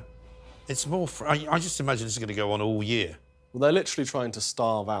more... I just imagine this is going to go on all year. Well, they're literally trying to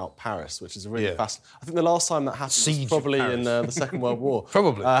starve out Paris, which is a really fascinating... I think the last time that happened was probably in the Second World War.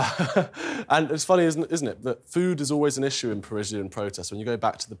 Probably. And it's funny, isn't it, that food is always an issue in Parisian protests. When you go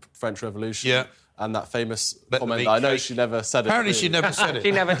back to the French Revolution and that famous comment, I know she never said it. Apparently she never said it.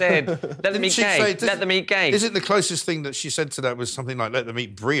 She never did. Let them eat cake. Let them eat cake. Isn't the closest thing that she said to that was something like "let them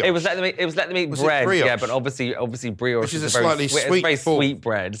eat brioche"? It was let them eat bread. Yeah, but obviously brioche, which is a slightly sweet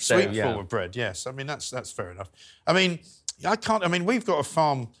bread. Sweet form of bread. Yes, I mean that's fair enough. I mean, we've got a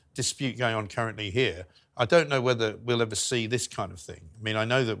farm dispute going on currently here. I don't know whether we'll ever see this kind of thing. I mean, I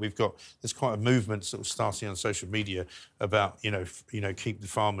know that there's quite a movement sort of starting on social media about, you know, keep the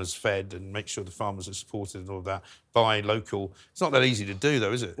farmers fed and make sure the farmers are supported and all of that, buy local. It's not that easy to do,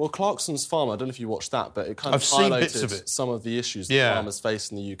 though, is it? Well, Clarkson's Farm, I don't know if you watched that, but it kind of highlighted some of the issues that farmers face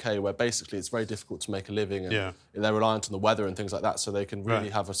in the UK, where basically it's very difficult to make a living and they're reliant on the weather and things like that, so they can really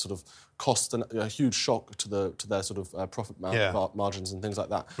have a sort of cost and a huge shock to their sort of profit margins and things like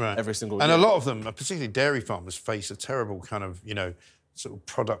that every single year. And a lot of them, particularly dairy farmers, face a terrible kind of, you know, sort of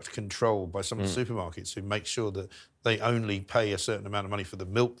product control by some of the supermarkets who make sure that they only pay a certain amount of money for the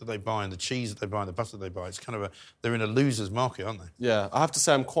milk that they buy and the cheese that they buy and the butter that they buy. It's kind of they're in a loser's market, aren't they? Yeah, I have to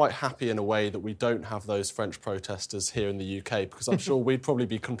say I'm quite happy in a way that we don't have those French protesters here in the UK, because I'm sure we'd probably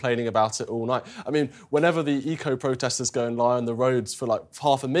be complaining about it all night. I mean, whenever the eco-protesters go and lie on the roads for like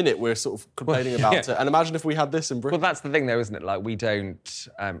half a minute, we're sort of complaining about it. And imagine if we had this in Britain. Well, that's the thing, though, isn't it? Like, we don't...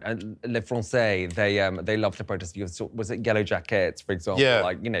 Les Français, they love to protest. Was it Yellow Jackets, for example? Yeah.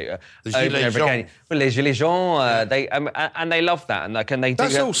 Like, you know... The Gilets jaunes. Well, les Gilets jaunes, and they love that. And they do...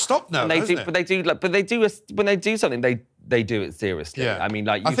 That's all stopped now, isn't it? But they do... When they do something, they do it seriously. Yeah. I mean,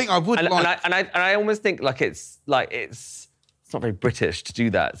 like... I think I would like... And I almost think, it's not very British to do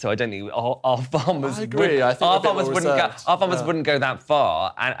that, so I don't think our farmers. I agree. I think our farmers wouldn't go that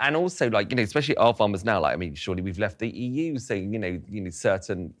far, and also, like, you know, especially our farmers now. Like, I mean, surely we've left the EU, so you know,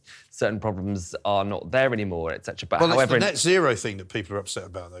 certain problems are not there anymore, etc. But well, however, it's the net zero thing that people are upset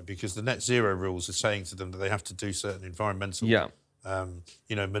about, though, because the net zero rules are saying to them that they have to do certain environmental.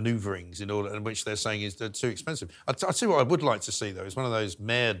 You know, manoeuvrings in which they're saying they're too expensive. I'll tell you what I would like to see, though, is one of those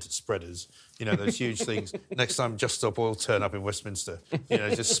merd spreaders, you know, those huge things. Next time Just Stop Oil turn up in Westminster, you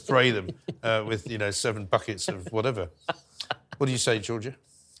know, just spray them with, you know, 7 buckets of whatever. What do you say, Georgia?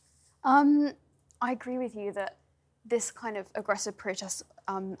 I agree with you that this kind of aggressive protest,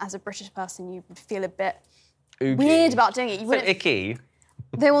 as a British person, you would feel a bit weird about doing it. You wouldn't... icky.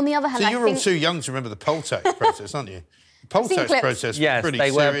 Though, on the other hand, so you're all too young to remember the poll tax protest, aren't you? Poll tax protests were pretty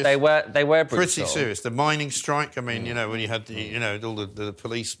serious. They were brutal. Pretty serious. The mining strike, I mean, you know, when you had, all the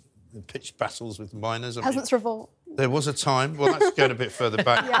police pitched battles with miners. Peasants' revolt. There was a time, well, that's going a bit further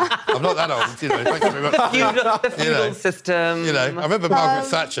back. I'm not that old, you know, thank you very much. The feudal system. You know, I remember Margaret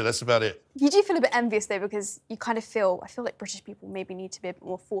Thatcher, that's about it. You do feel a bit envious, though, because you kind of I feel like British people maybe need to be a bit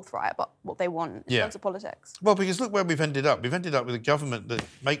more forthright about what they want in terms of politics. Well, because look where we've ended up. We've ended up with a government that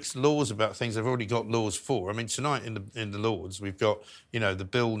makes laws about things they've already got laws for. I mean, tonight in the Lords, we've got, you know, the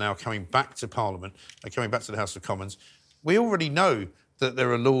bill now coming back to Parliament, coming back to the House of Commons. We already know that there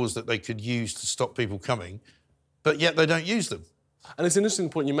are laws that they could use to stop people coming, but yet they don't use them. And it's an interesting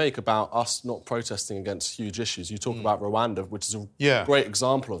point you make about us not protesting against huge issues. You talk about Rwanda, which is a great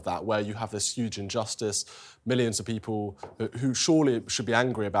example of that, where you have this huge injustice. millions of people who surely should be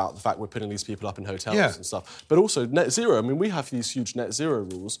angry about the fact we're putting these people up in hotels and stuff. But also net zero. I mean, we have these huge net zero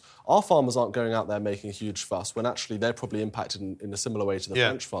rules. Our farmers aren't going out there making a huge fuss when actually they're probably impacted in a similar way to the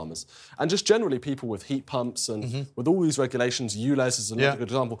French farmers. And just generally people with heat pumps and with all these regulations, ULEZ is another good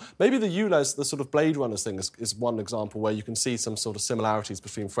example. Maybe the ULEZ, the sort of Blade Runners thing, is one example where you can see some sort of similarities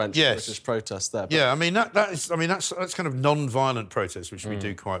between French and British protests there. But I mean that's kind of non-violent protest, which we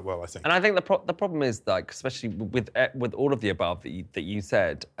do quite well, I think. And I think the problem is, like, especially with all of the above that you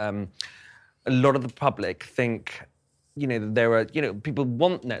said, a lot of the public think, that there are, people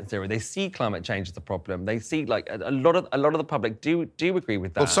want net zero. They see climate change as a problem. They see, like, a lot of the public do agree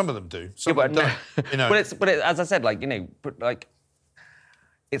with that. Well, some of them do. Some of them don't. But as I said,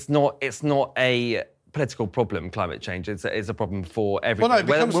 it's not a political problem, climate change. It's a problem for everyone.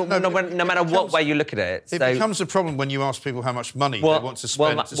 No matter what way you look at it. It becomes a problem when you ask people how much money they want to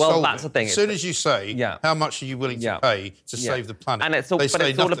spend to solve it. That's the thing. As soon as you say, how much are you willing to pay to save the planet, and they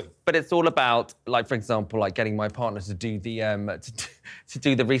say nothing. But it's all about, like, for example, like getting my partner to do the to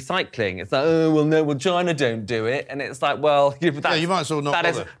do the recycling. It's like, oh, well, no, China don't do it, and it's like, well, you might as well not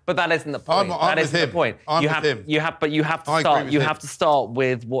bother. But that isn't the point. I'm with him. The point. I'm with him. You have to start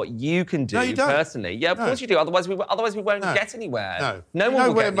with what you can do personally. Yeah, of course you do. Otherwise we won't get anywhere. No one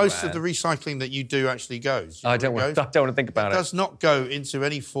will where get most anywhere. of the recycling that you do actually goes. I don't want to think about it. It does not go into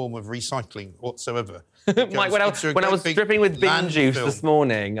any form of recycling whatsoever. Mike, when I was dripping with bin juice this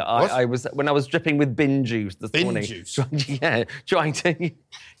morning, I was dripping with bin juice this morning. Bin juice? Trying to...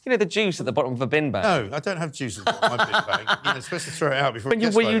 the juice at the bottom of a bin bag. No, I don't have juice at the bottom of my bin bag. You're supposed to throw it out before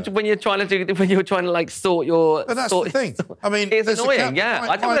when you're trying to sort your... But that's the thing. I mean, it's annoying,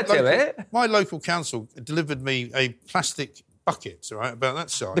 I don't want to do it. My local council delivered me a plastic bucket, right, about that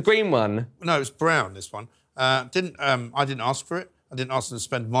size. The green one? No, it was brown, this one. I didn't ask for it. I didn't ask them to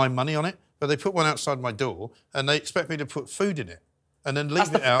spend my money on it, but they put one outside my door and they expect me to put food in it and then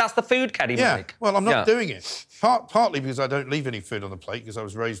leave it out. That's the food caddy, Mike. Well, I'm not doing it. Partly because I don't leave any food on the plate because I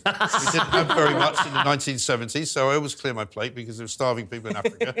was raised... we didn't have very much in the 1970s, so I always clear my plate because there were starving people in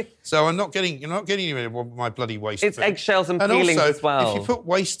Africa. So you're not getting any of my bloody waste It's food. eggshells and peelings also, as well. if you put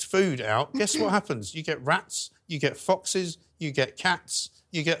waste food out, guess what happens? You get rats, you get foxes, you get cats...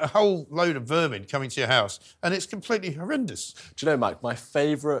 You get a whole load of vermin coming to your house, and it's completely horrendous. Do you know, Mike, my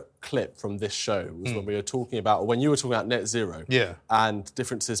favourite clip from this show was when we were talking about, when you were talking about net zero and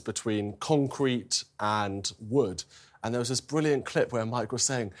differences between concrete and wood. And there was this brilliant clip where Mike was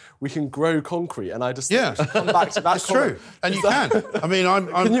saying, we can grow concrete, and I just think we should come back to that It's true, and you can. I mean,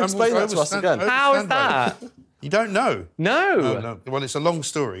 Can you explain that to us again? How is that? You don't know? No. Well, it's a long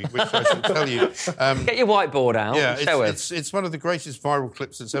story, which I shall tell you. Get your whiteboard out and show us. It's one of the greatest viral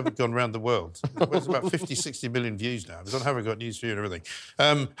clips that's ever gone around the world. It's about 50, 60 million views now. I haven't got news for you and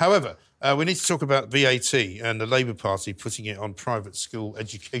everything. However, we need to talk about VAT and the Labour Party putting it on private school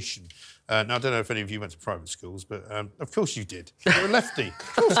education. Now, I don't know if any of you went to private schools, but of course you did. You're a lefty.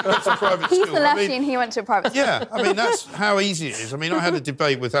 Of course you went to private school. He's the lefty and he went to a private school. Yeah, I mean, that's how easy it is. I mean, I had a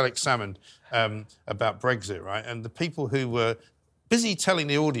debate with Alex Salmond about Brexit, right? And the people who were busy telling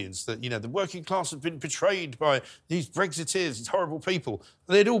the audience that, the working class have been betrayed by these Brexiteers, these horrible people,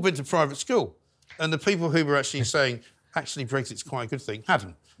 they'd all been to private school. And the people who were actually saying, actually, Brexit's quite a good thing,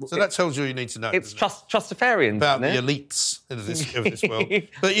 hadn't. So that tells you all you need to know. It's trustafarians, about the elites of this world.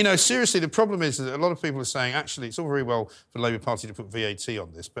 But, seriously, the problem is that a lot of people are saying, actually, it's all very well for the Labour Party to put VAT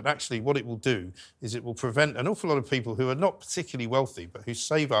on this, but actually what it will do is it will prevent an awful lot of people who are not particularly wealthy, but who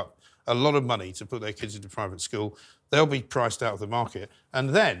save up a lot of money to put their kids into private school. They'll be priced out of the market. And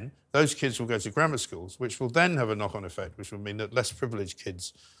then those kids will go to grammar schools, which will then have a knock-on effect, which will mean that less privileged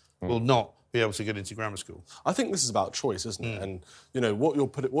kids will not be able to get into grammar school. I think this is about choice, isn't it? And,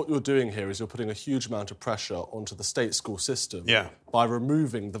 what you're doing here is you're putting a huge amount of pressure onto the state school system by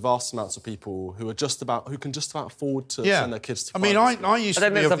removing the vast amounts of people who can just about afford to send their kids to private school. I used to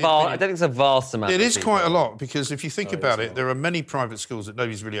be I don't think it's a vast amount. It is quite a lot, because if you think about it, there are many private schools that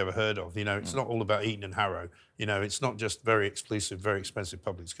nobody's really ever heard of. It's not all about Eton and Harrow. It's not just very exclusive, very expensive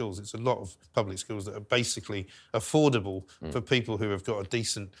public schools. It's a lot of public schools that are basically affordable for people who have got a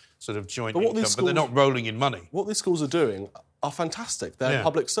decent sort of joint income, but they're not rolling in money. What these schools are doing are fantastic. They're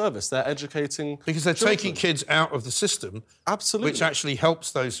public service. They're educating... Because they're taking kids out of the system. Absolutely. Which actually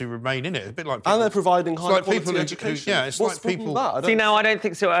helps those who remain in it. A bit like people, and they're providing high-quality education. education. It's like people... See, no, I don't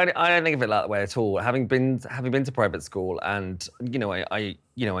think so. I don't think of it that way at all. Having been to private school, and, I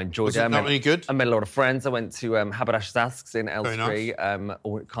enjoyed Was it not any good? I made a lot of friends. I went to Haberdashers' Asks in Elstree. Nice.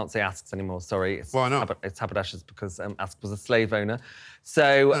 Or can't say Asks anymore, sorry. Why not? It's Haberdashers because Ask was a slave owner.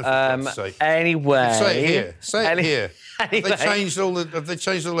 So anyway, say it here. Say it here. Anyway. Have they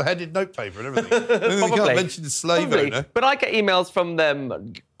changed all the headed notepaper and everything? They can't mention the slave owner. But I get emails from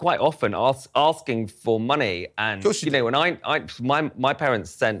them quite often asking for money, and when my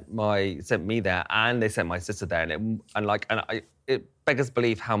parents sent me there, and they sent my sister there, and it beggars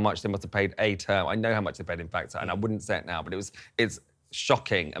belief how much they must have paid a term. I know how much they paid in fact, and I wouldn't say it now, but it's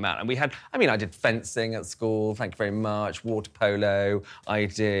shocking amount. And I did fencing at school, thank you very much, water polo, I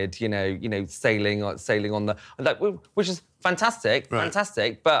did, sailing on the, which is fantastic,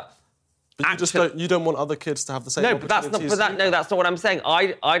 but you don't want other kids to have the same opportunities. That's not what I'm saying.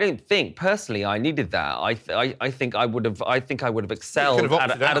 I don't think personally I needed that. I think I would have excelled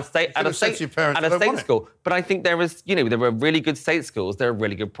at a state school. But I think there are really good state schools, there are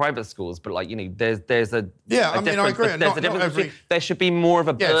really good private schools, but I agree. There's a difference. There should be more of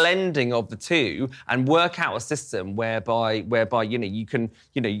a blending of the two and work out a system whereby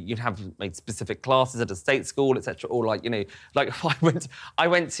you'd have specific classes at a state school, etc. Or I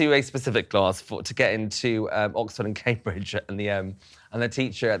went to a specific class to get into Oxford and Cambridge, and the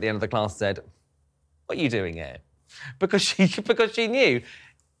teacher at the end of the class said, "What are you doing here?" Because she knew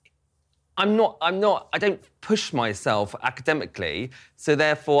I don't push myself academically, so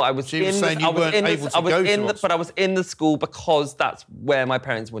therefore I was in the school because that's where my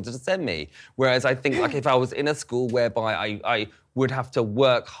parents wanted to send me. Whereas I think if I was in a school whereby I would have to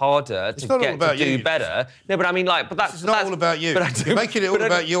work harder to do better. No, but it's not all about you. You're making it all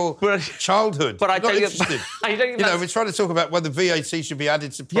about your childhood. But I'm not interested. We're trying to talk about whether VAT should be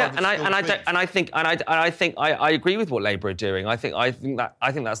added to private schools. I agree with what Labour are doing. I think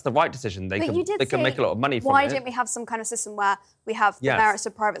that's the right decision. They can make a lot of money from it. Why don't we have some kind of system where we have the merits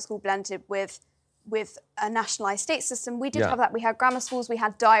of private school blended with a nationalised state system? We did have that. We had grammar schools, we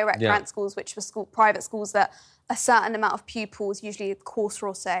had direct grant schools, which were private schools that a certain amount of pupils, usually a quarter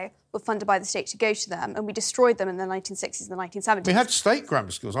or so, were funded by the state to go to them, and we destroyed them in the 1960s and the 1970s. We had state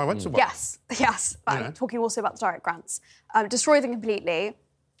grammar schools. I went to one. Yes. But I'm talking also about the direct grants. Destroyed them completely.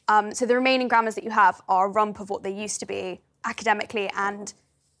 So the remaining grammars that you have are a rump of what they used to be academically, and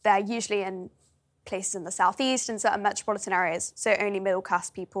they're usually in places in the southeast and certain metropolitan areas, so only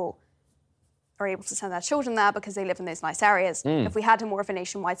middle-class people are able to send their children there because they live in those nice areas. If we had more of a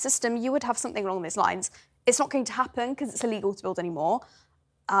nationwide system, you would have something along those lines. It's not going to happen because it's illegal to build anymore.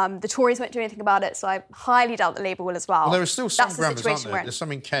 The Tories won't do anything about it, so I highly doubt that Labour will as well. Well, there are still some grammars, aren't there? There's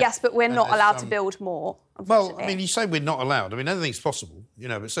some in Kent. Yes, but we're not allowed to build more, unfortunately. Well, you say we're not allowed. Anything's possible,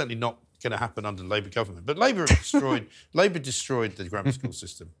 but certainly not going to happen under the Labour government. But Labour destroyed the grammar school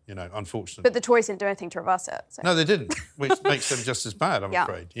system, unfortunately. But the Tories didn't do anything to reverse it. So. No, they didn't, which makes them just as bad, I'm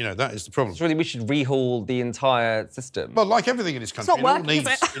afraid. That is the problem. So really, we should rehaul the entire system. Well, like everything in this country,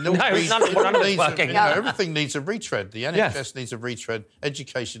 it's not working. Everything needs a retread. The NHS needs a retread.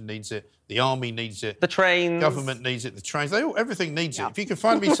 Education needs it. The army needs it. The trains. Government needs it. The trains. Everything needs it. If you can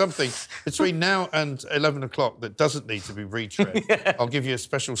find me something between now and 11 o'clock that doesn't need to be retread, I'll give you a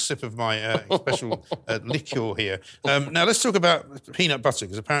special sip of my special liqueur here. Now, let's talk about peanut butter,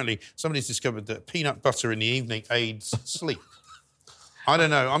 because apparently somebody's discovered that peanut butter in the evening aids sleep. I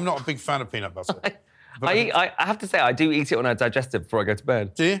don't know. I'm not a big fan of peanut butter. I have to say, I do eat it on a digestive before I go to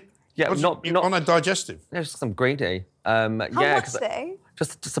bed. Do you? Yeah, not on a digestive. No, just some green tea. How much, though?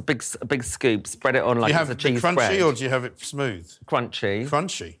 Just a big scoop. Spread it on like it's a cheese spread. Do you have it crunchy or do you have it smooth? Crunchy.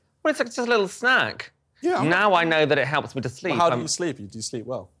 Crunchy. Well, it's like just a little snack. Yeah. Now I know that it helps me to sleep. Well, how do you sleep? Do you sleep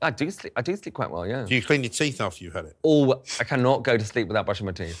well? I do sleep quite well, yeah. Do you clean your teeth after you've had it? I cannot go to sleep without brushing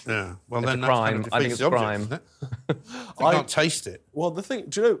my teeth. Yeah. Well, it's then a crime. I think it's a crime. Isn't it? I can't taste it. Well, the thing,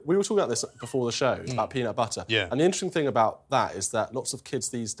 do you know, we were talking about this before the show, about peanut butter. Yeah. And the interesting thing about that is that lots of kids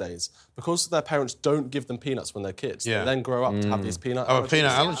these days, because their parents don't give them peanuts when they're kids, they then grow up to have these peanut allergies. Oh, a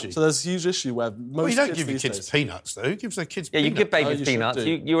peanut allergy. So there's a huge issue where most you don't kids give your these kids days, peanuts, though. Who gives their kids peanuts? Yeah, you give babies peanuts. should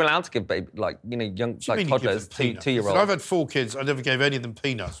do. You're allowed to give baby, young toddlers, two-year-olds. I've had 4 kids. I never gave any of them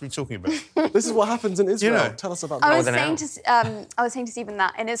peanuts. What are you talking about? This is what happens in Israel. Tell us about that. I was saying to Stephen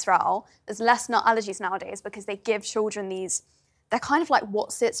that in Israel, there's less nut allergies nowadays because they give children these. They're kind of like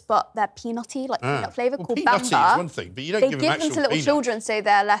What's-Its, but they're peanutty, like peanut flavour, called peanutty Bamba. Is one thing, but you don't give them actual to little peanuts. children so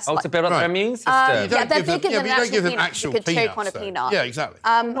they're less. To build up their immune system. They're bigger than actual peanuts. You could choke on a peanut. Yeah, exactly.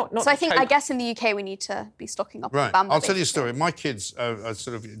 So I guess in the UK we need to be stocking up on Bamba. I'll tell you a story. My kids are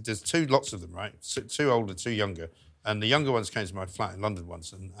there's 2 lots of them, right? 2 older, 2 younger. And the younger ones came to my flat in London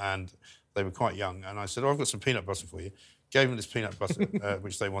once, and they were quite young. And I said, I've got some peanut butter for you. Gave them this peanut butter,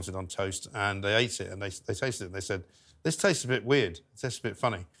 which they wanted on toast, and they ate it, and they tasted it, and they said, this tastes a bit weird. It tastes a bit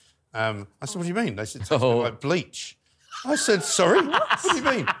funny. I said, what do you mean? They said, it tastes a bit like bleach. I said, sorry? What do you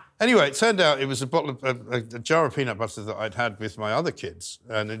mean? Anyway, it turned out it was a bottle of a jar of peanut butter that I'd had with my other kids,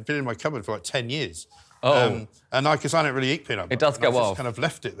 and it'd been in my cupboard for like 10 years. Oh. And because I don't really eat peanut butter, It does go I just off. kind of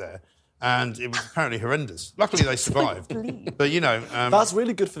left it there. And it was apparently horrendous. Luckily, they survived. But, you know... That's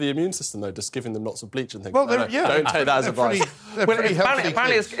really good for the immune system, though, just giving them lots of bleach and things. Well, Don't take that as advice.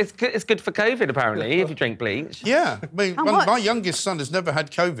 Apparently it's good for COVID, apparently, if you drink bleach. Yeah. I mean, my youngest son has never had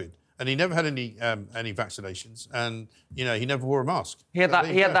COVID, and he never had any vaccinations, and, you know, he never wore a mask. He had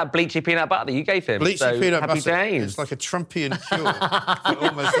that bleachy peanut butter that you gave him. Bleachy peanut happy butter. Days. It's like a Trumpian cure for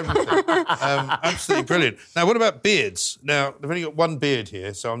almost everything. Absolutely brilliant. Now, what about beards? Now, I've only got one beard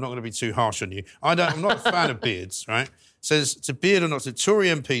here, so I'm not going to be too harsh on you. I'm not a fan of beards, right? It says, to beard or not, to Tory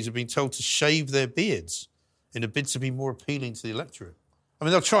MPs have been told to shave their beards in a bid to be more appealing to the electorate. I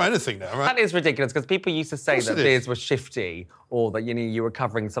mean, they'll try anything now, right? That is ridiculous, because people used to say that beards were shifty or that, you know, you were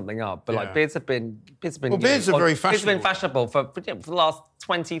covering something up. But, like, beards have been... Well, beards are very fashionable. Beards have been fashionable for the last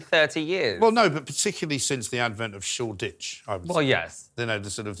 20, 30 years. Well, no, but particularly since the advent of Shoreditch, I would say. Well, yes. You know, the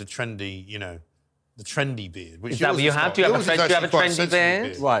trendy, you know, the trendy beard. Which is that what you have? Do you have a trendy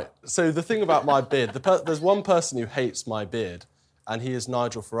beard? Right. So the thing about my beard, there's one person who hates my beard, and he is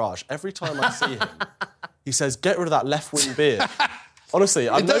Nigel Farage. Every time I see him, he says, get rid of that left-wing beard. Honestly,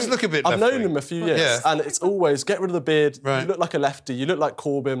 I've known him a few years, and it's always, get rid of the beard, you look like a lefty, you look like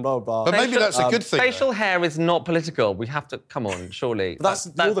Corbyn, blah, blah, blah. But maybe that's a good thing. Facial hair is not political. We have to, come on, surely.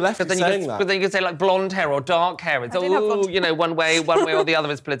 You're the lefty saying that. But then you can say, like, blonde hair or dark hair. It's all, you know, one way or the other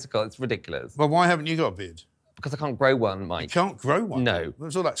is political. It's ridiculous. Well, why haven't you got a beard? Because I can't grow one, Mike. You can't grow one? No. It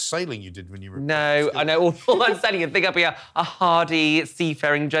was all that sailing you did when you were... No, I know. All I'm saying, you'd think I'd be a hardy,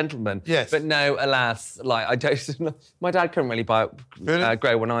 seafaring gentleman. Yes. But no, alas, like, I don't... My dad couldn't really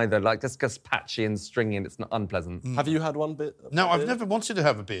grow one either. Like, just patchy and stringy, and it's not unpleasant. Have you had one bit? No, I've never wanted to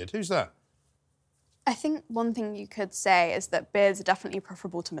have a beard. Who's that? I think one thing you could say is that beards are definitely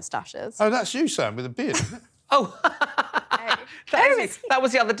preferable to moustaches. Oh, that's you, Sam, with a beard, isn't it? That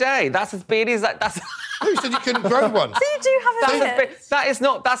was the other day. That's as beardy as that. That's... Who said you couldn't grow one? So you do have a beard? That is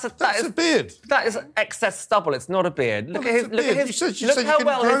not... That's a beard. That is excess stubble. It's not a beard. Look at his... Look at his... You Look said how you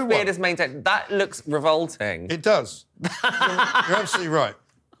well couldn't his grow beard is maintained. That looks revolting. It does. You're absolutely right.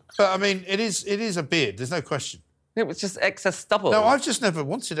 But, I mean, it is a beard. There's no question. It was just excess stubble. No, I've just never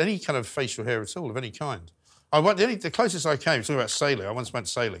wanted any kind of facial hair at all, of any kind. The closest I came, talking about sailing, I once went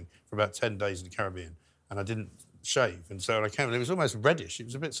sailing for about 10 days in the Caribbean, and I didn't shave, and so I came, and it was almost reddish. It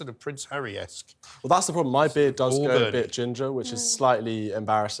was a bit sort of Prince Harry-esque. Well, that's the problem. My beard does go a bit ginger, which is slightly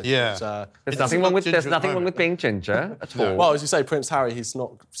embarrassing. Yeah. But, there's nothing wrong with being ginger at all. Well, as you say, Prince Harry, he's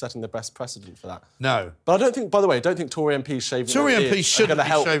not setting the best precedent for that. No. But I don't think, by the way, Tory MPs shaving Tory MPs shouldn't be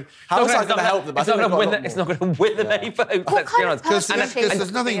shaving. How is that going to help them? It's not going to win them any votes, let's be honest. Because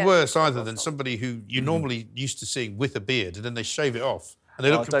there's nothing worse either than somebody who you're normally used to seeing with a beard, and then they shave it off. And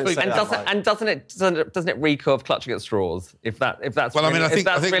they look completely... doesn't it reek of clutching at straws? If that's well, I mean, I think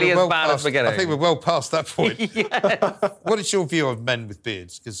really we're as bad as we're getting. I think we're well past that point. Yes. What is your view of men with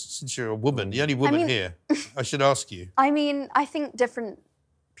beards? Because since you're a woman, the only woman here, I should ask you. I mean, I think different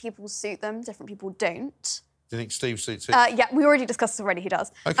people suit them, different people don't. Do you think Steve suits it? Yeah, we already discussed this already, he does.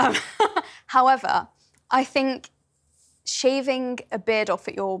 Okay. However, I think shaving a beard off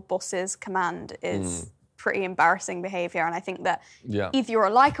at your boss's command is... pretty embarrassing behaviour, and I think that either you're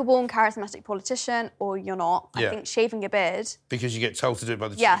a likeable and charismatic politician or you're not. I think shaving a beard... Because you get told to do it by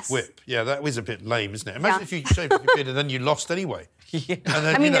the chief whip. Yeah, that was a bit lame, isn't it? Imagine if you shaved your beard and then you lost anyway. Yeah.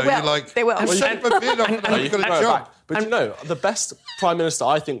 And then, you're like... They will. I shaved my beard off and then you've got a job. But you know, the best Prime Minister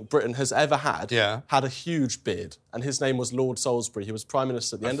I think Britain has ever had had a huge beard, and his name was Lord Salisbury. He was Prime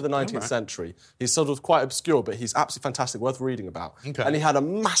Minister at the end of the 19th century. He's sort of quite obscure, but he's absolutely fantastic, worth reading about. Okay. And he had a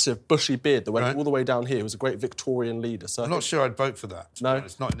massive bushy beard that went all the way down here. He was a great Victorian leader. So I'm not sure I'd vote for that. No.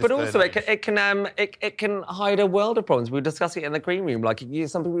 It's not in this but also, it can hide a world of problems. We were discussing it in the green room. Like,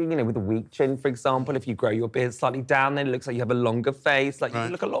 some people, with a weak chin, for example, if you grow your beard slightly down, then it looks like you have a longer face. Like, you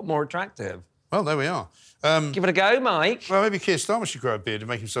look a lot more attractive. Well, there we are. Give it a go, Mike. Well, maybe Keir Starmer should grow a beard and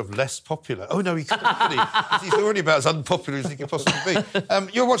make himself less popular. Oh, no, he couldn't, could he? He's already about as unpopular as he could possibly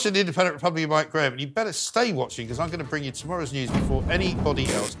be. You're watching The Independent Republic of Mike Graham, and you better stay watching, because I'm going to bring you tomorrow's news before anybody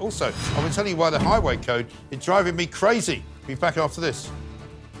else. Also, I will tell you why the highway code is driving me crazy. Be back after this.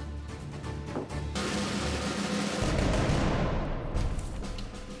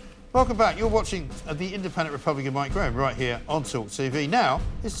 Welcome back. You're watching The Independent Republic of Mike Graham right here on Talk TV. Now,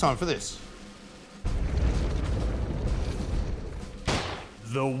 it's time for this.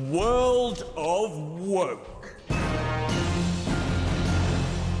 The world of woke.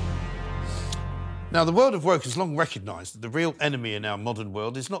 Now, the world of woke has long recognised that the real enemy in our modern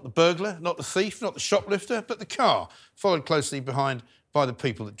world is not the burglar, not the thief, not the shoplifter, but the car, followed closely behind by the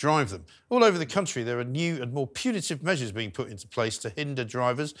people that drive them. All over the country, there are new and more punitive measures being put into place to hinder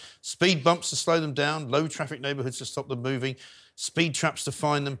drivers. Speed bumps to slow them down, low traffic neighbourhoods to stop them moving, speed traps to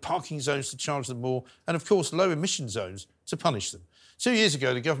fine them, parking zones to charge them more, and of course low emission zones to punish them. 2 years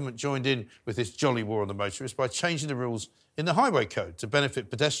ago, the government joined in with this jolly war on the motorists by changing the rules in the highway code to benefit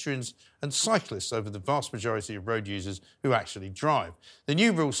pedestrians and cyclists over the vast majority of road users who actually drive. The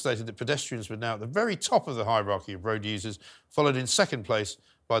new rules stated that pedestrians were now at the very top of the hierarchy of road users, followed in second place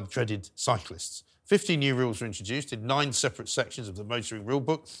by the dreaded cyclists. 50 new rules were introduced in 9 separate sections of the motoring rule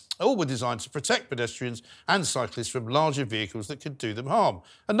book. All were designed to protect pedestrians and cyclists from larger vehicles that could do them harm.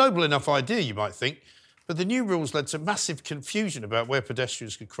 A noble enough idea, you might think, but the new rules led to massive confusion about where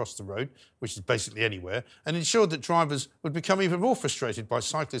pedestrians could cross the road, which is basically anywhere, and ensured that drivers would become even more frustrated by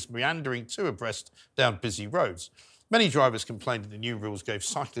cyclists meandering two abreast down busy roads. Many drivers complained that the new rules gave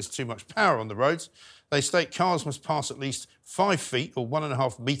cyclists too much power on the roads. They state cars must pass at least 5 feet or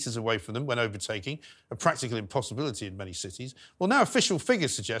 1.5 metres away from them when overtaking, a practical impossibility in many cities. Well, now official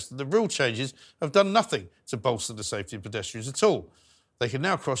figures suggest that the rule changes have done nothing to bolster the safety of pedestrians at all. They can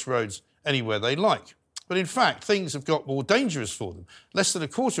now cross roads anywhere they like. But in fact, things have got more dangerous for them. Less than a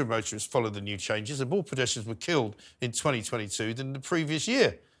quarter of motorists followed the new changes, and more pedestrians were killed in 2022 than the previous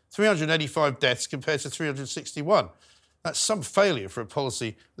year. 385 deaths compared to 361. That's some failure for a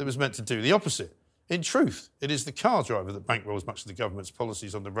policy that was meant to do the opposite. In truth, it is the car driver that bankrolls much of the government's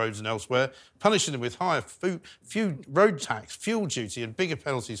policies on the roads and elsewhere, punishing them with higher road tax, fuel duty and bigger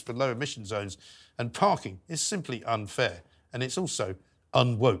penalties for low emission zones and parking is simply unfair. And it's also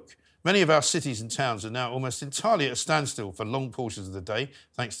unwoke. Many of our cities and towns are now almost entirely at a standstill for long portions of the day,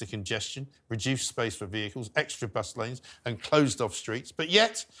 thanks to congestion, reduced space for vehicles, extra bus lanes and closed-off streets. But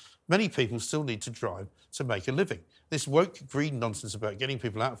yet, many people still need to drive to make a living. This woke green nonsense about getting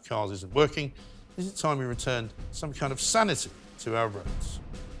people out of cars isn't working. Is it time we returned some kind of sanity to our roads?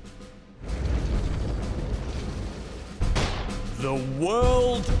 The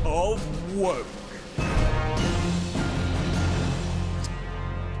world of woke.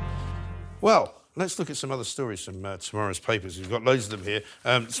 Well, let's look at some other stories from tomorrow's papers. We've got loads of them here.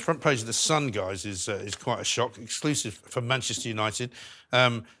 The front page of The Sun, guys, is quite a shock. Exclusive from Manchester United.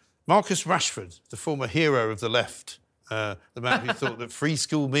 Marcus Rashford, the former hero of the left, the man who thought that free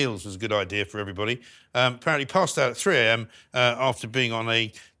school meals was a good idea for everybody, apparently passed out at 3 a.m. After being on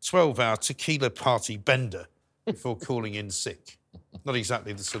a 12-hour tequila party bender before calling in sick. Not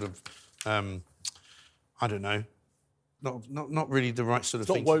exactly the sort of, I don't know, not really the right sort of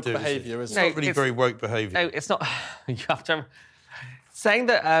thing to do. It's not woke behaviour, is it? It's not really very woke behaviour. No, it's not. You have to saying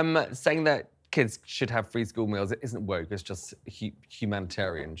that kids should have free school meals. It isn't woke. It's just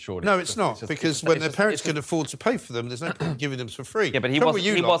humanitarian, surely. No, it's not, because when their parents can afford to pay for them, there's no point in giving them for free. Yeah, but he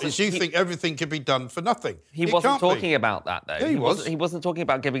wasn't. You think everything can be done for nothing. He wasn't talking about that, though. Yeah, he was. He wasn't talking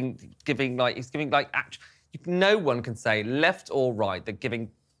about giving like he's giving like. No one can say left or right that giving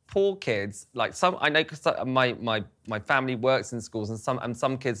poor kids, like some, I know because my family works in schools, and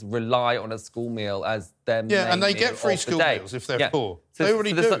some kids rely on a school meal as their main and they meal get free of the school day. meals if they're poor. So, they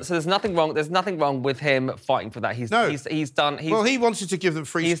already do. So there's nothing wrong. There's nothing wrong with him fighting for that. He's done. Well, he wanted to give them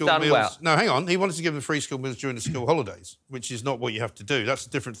free school meals. Well. No, hang on. He wanted to give them free school meals during the school holidays, which is not what you have to do. That's a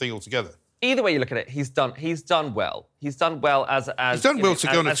different thing altogether. Either way you look at it, he's done well. He's done well as he's done well to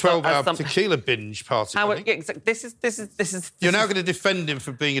go on a 12-hour tequila binge party. This is. You're now going to defend him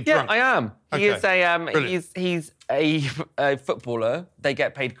for being a drunk. Yeah, I am. Okay. He's a footballer. They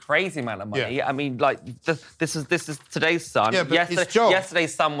get paid crazy amount of money. Yeah. I mean, like this is today's Sun. Yeah, but his job.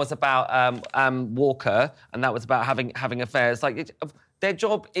 Yesterday's Sun was about Walker, and that was about having affairs. Like their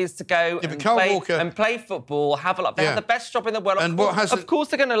job is to go and play football, have a lot. They have the best job in the world. And of course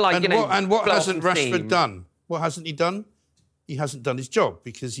they're going to what blow hasn't off steam. Rashford done? What hasn't he done? He hasn't done his job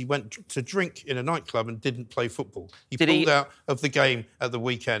because he went to drink in a nightclub and didn't play football. He pulled out of the game at the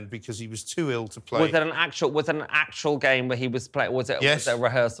weekend because he was too ill to play. Was it an actual game where he was playing? Was it a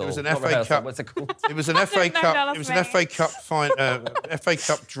rehearsal? It was an FA Cup. What's it called? It was an FA Cup. It was an FA Cup FA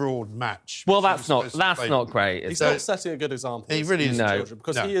Cup drawn match. Well, that's not great. He's not setting a good example. He really is. No,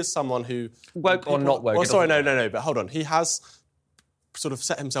 because he is someone who woke or not woke. Well, sorry, no. But hold on, he has sort of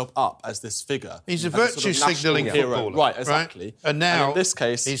set himself up as this figure. He's a virtue signalling footballer. Right, exactly. Right? And now, in this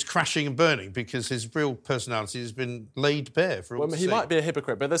case, he's crashing and burning because his real personality has been laid bare for all to see. He might be a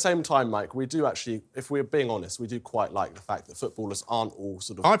hypocrite, but at the same time, Mike, we do actually, if we're being honest, we do quite like the fact that footballers aren't all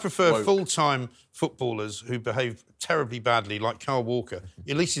sort of I prefer woke. full-time footballers who behave terribly badly, like Carl Walker.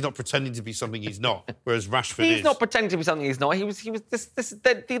 At least he's not pretending to be something he's not, whereas Rashford is. He's not pretending to be something he's not. He was.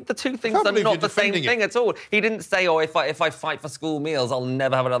 The two things are not the same thing at all. He didn't say, if I fight for school meals, Wales, I'll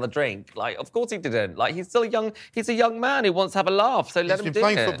never have another drink. Like, of course he didn't. Like, he's still he's a young man who wants to have a laugh, so let him do it. He's been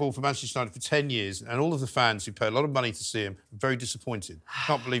playing football for Manchester United for 10 years, and all of the fans who pay a lot of money to see him are very disappointed.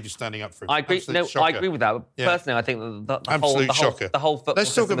 Can't believe you're standing up for him. I agree. Absolute No, shocker. I agree with that. Yeah. Personally, I think the whole football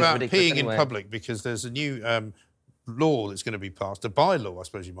Let's talk system is about ridiculous peeing anyway. in public, because there's a new law that's going to be passed, a bylaw, I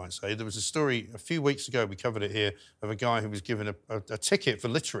suppose you might say. There was a story a few weeks ago, we covered it here, of a guy who was given a ticket for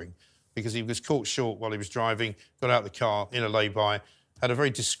littering because he was caught short while he was driving, got out of the car in a lay-by, had a very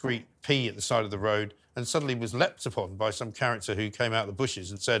discreet pee at the side of the road, and suddenly was leapt upon by some character who came out of the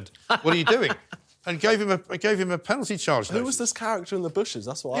bushes and said, "What are you doing?" And gave him a penalty charge. Who was this character in the bushes?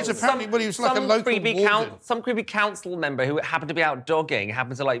 That's what He's I was... apparently, he was like a local warden. Some creepy council member who happened to be out dogging,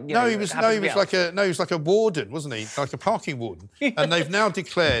 happened to like... He was like a warden, wasn't he? Like a parking warden. And they've now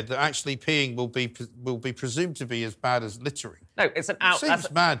declared that actually peeing will be presumed to be as bad as littering. No, it's an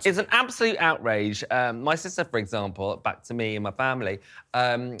mad. It's an absolute outrage. My sister, for example, back to me and my family,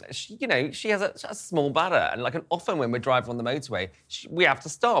 she has a small bladder, and like often when we're driving on the motorway, we have to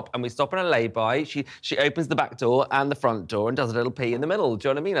stop, and we stop in a lay-by. She opens the back door and the front door and does a little pee in the middle. Do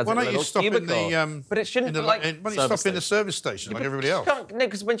you know what I mean? As Why a don't you stop cubicle. in the? But it shouldn't why don't you stop in the service station like everybody else? No,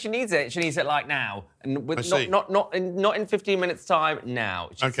 because when she needs it like now, and with I see. not in 15 minutes time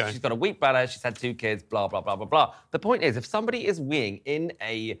now. She's got a weak bladder. She's had 2 kids. Blah blah blah blah blah. The point is, if somebody is weeing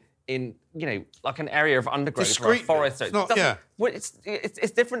in like an area of undergrowth or a forest,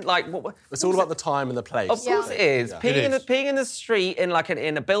 it's different. Like it's all about the time and the place. Of course it is. Yeah. Peeing in the street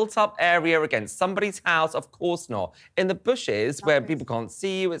in a built-up area against somebody's house. Of course not. In the bushes where people can't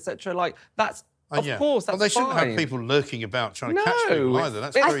see you, etc. Like that's. Of course, that's they shouldn't fine. have people lurking about trying to catch people either.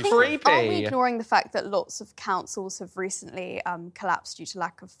 That's I very think, creepy. Are we ignoring the fact that lots of councils have recently collapsed due to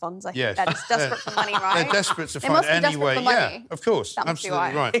lack of funds? I think they're just desperate for money, right? They're desperate to They find must be any desperate way. for money. Yeah, of course, That must be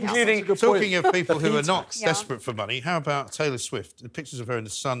absolutely why. right. Including talking of people who are not Yeah. desperate for money, how about Taylor Swift? The pictures of her in the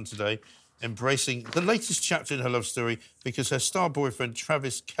Sun today, embracing the latest chapter in her love story because her star boyfriend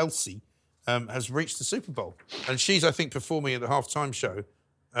Travis Kelce has reached the Super Bowl, and she's, I think, performing at the halftime show.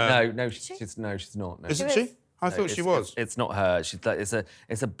 She's not. No. Isn't she? I thought she was. It's not her.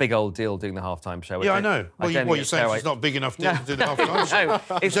 It's a big old deal doing the halftime show. Yeah, I know. What you're saying she's not big enough to do the halftime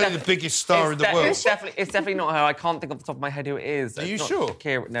show? She's only the biggest star in the world. It's definitely not her. I can't think off the top of my head who it is. Are you sure?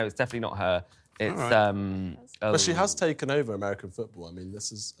 Shakira. No, it's definitely not her. It's right. But she has taken over American football. I mean,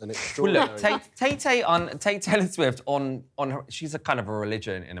 this is an extraordinary... Well, look, take Taylor Swift on her... She's a kind of a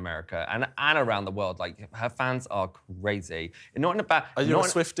religion in America and around the world. Like, her fans are crazy. Not in a bad... Are you a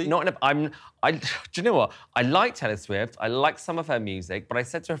Swiftie? Do you know what? I like Taylor Swift. I like some of her music, but I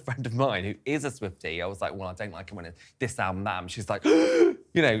said to a friend of mine who is a Swiftie, I was like, well, I don't like it when it's this album, that album. She's like,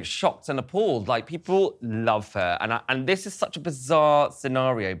 shocked and appalled. Like, people love her. And this is such a bizarre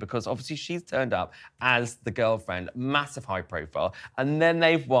scenario because obviously she's turned up as the girlfriend, massive high profile, and then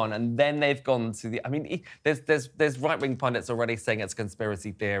they've won, and then they've gone to the... I mean, there's right-wing pundits already saying it's a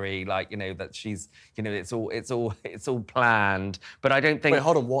conspiracy theory, like, that she's, it's all planned. But I don't think... Wait,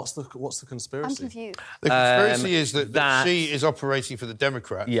 hold on, what's the conspiracy? I'm confused. The conspiracy is that she is operating for the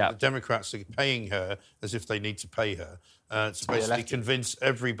Democrats. Yeah. The Democrats are paying her as if they need to pay her to basically convince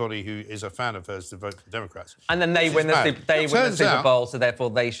everybody who is a fan of hers to vote for the Democrats. And then they win the Super Bowl, so therefore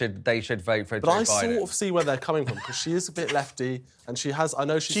they should vote for Joe Biden. But I sort of see where they're coming from because she is a bit lefty, and she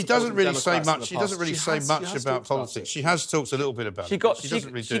doesn't really say much. She doesn't really say much about politics. She has talked a little bit about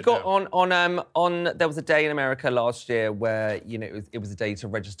it. She got on. There was a day in America last year where it was a day to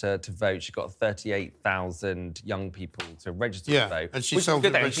register to vote. She got 38,000 young people to register to vote. And she sold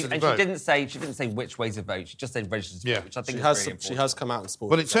it. And she didn't say which way to vote. She just said register to vote, which I think is very important. She has come out and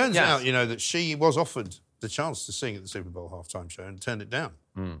supported. Well, it turns out, that she was offered the chance to sing at the Super Bowl halftime show and turned it down.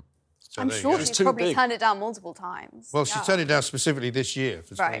 So I'm sure she's probably turned it down multiple times. Well, she turned it down specifically this year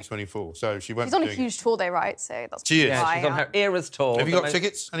for 2024, so she won't. She's on a huge tour, though, right? So that's she is. Yeah, she's on her Eras tour. Have you got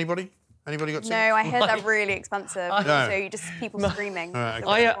tickets? Anybody got tickets? No, I hear they're really expensive. So you just people screaming. Right,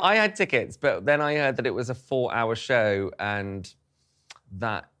 okay. I had tickets, but then I heard that it was a 4-hour show, and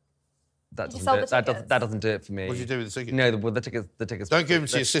that doesn't do it for me. What did you do with the tickets? No, the tickets. Don't give them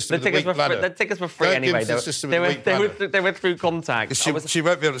to your sister with the weak bladder. The tickets were free anyway. They were through contact. She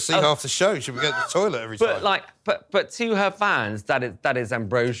won't be able to see half the show. She'll be going to the toilet every time. But to her fans, that is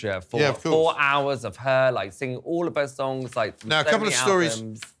ambrosia for 4 hours of her singing all of her songs. Now a couple of stories.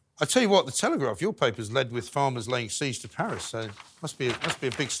 I tell you what, the Telegraph, your paper's led with farmers laying siege to Paris, so must be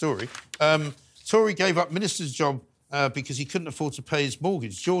a big story. Tory gave up minister's job because he couldn't afford to pay his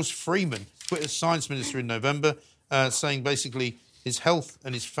mortgage. George Freeman quit as science minister in November, saying basically his health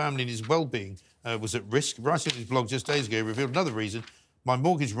and his family and his well-being was at risk. Writing on his blog just days ago, he revealed another reason, My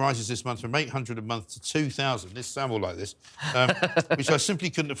mortgage rises this month from $800 a month to $2,000. This sounds all like this, which I simply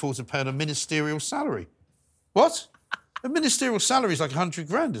couldn't afford to pay on a ministerial salary. What? A ministerial salary is like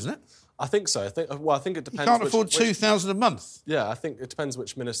 $100,000, isn't it? I think so. I think it depends. You can't afford $2,000 a month. Yeah, I think it depends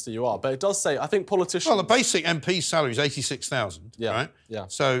which minister you are. But it does say, I think politicians... Well, the basic MP salary is $86,000, yeah, right? Yeah.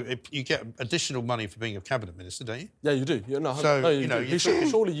 So you get additional money for being a cabinet minister, don't you? Yeah, you do.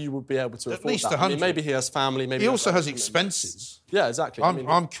 Surely you would be able to afford at least that. 100. Maybe he has family. Maybe he also has expenses. Yeah, exactly.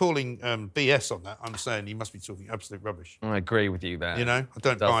 I'm calling BS on that. I'm saying he must be talking absolute rubbish. I agree with you there. I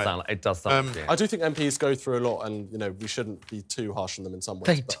don't buy it. It does sound. I do think MPs go through a lot, and we shouldn't be too harsh on them in some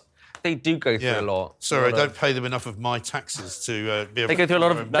ways. They do go through a lot. Sorry, I don't pay them enough of my taxes to be able They go through a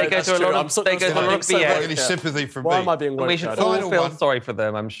lot of. They go through a lot of BS. Any sympathy from Why me. am I being We should all feel sorry for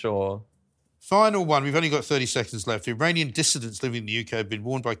them, I'm sure. Final one. We've only got 30 seconds left. Iranian dissidents living in the UK have been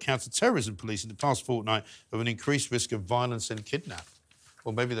warned by counter-terrorism police in the past fortnight of an increased risk of violence and kidnap.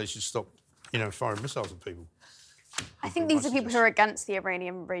 Or maybe they should stop, firing missiles at people. I think these are people who are against the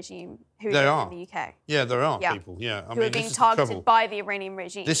Iranian regime who They live are. in the UK. Yeah, there are people. Yeah, who are being targeted by the Iranian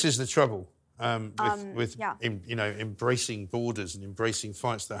regime. This is the trouble with embracing borders and embracing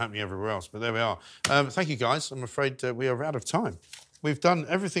fights that are happening everywhere else. But there we are. Thank you, guys. I'm afraid we are out of time. We've done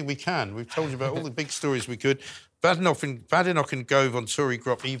everything we can. We've told you about all the big stories we could. Badenoch and Gove on Tory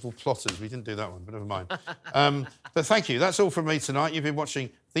Grop, evil plotters. We didn't do that one, but never mind. But thank you. That's all from me tonight. You've been watching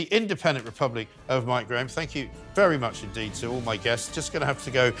The Independent Republic of Mike Graham. Thank you very much indeed to all my guests. Just going to have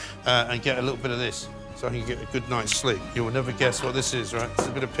to go and get a little bit of this so I can get a good night's sleep. You will never guess what this is, right? It's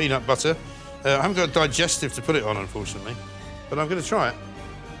a bit of peanut butter. I haven't got a digestive to put it on, unfortunately, but I'm going to try it.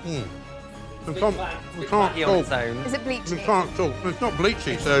 We can't talk. Is it bleachy? We can't talk. It's not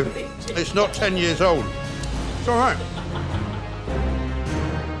bleachy, so it's not 10 years old. It's all right.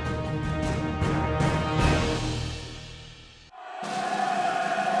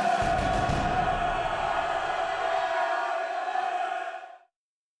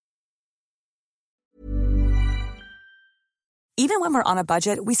 Even when we're on a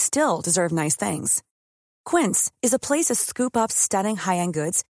budget, we still deserve nice things. Quince is a place to scoop up stunning high-end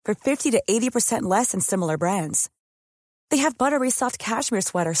goods for 50 to 80% less than similar brands. They have buttery soft cashmere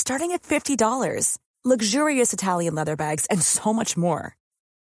sweaters starting at $50, luxurious Italian leather bags, and so much more.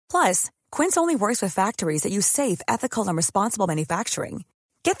 Plus, Quince only works with factories that use safe, ethical, and responsible manufacturing.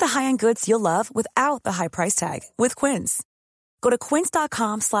 Get the high-end goods you'll love without the high price tag with Quince. Go to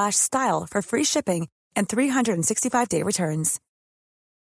quince.com/style for free shipping and 365-day returns.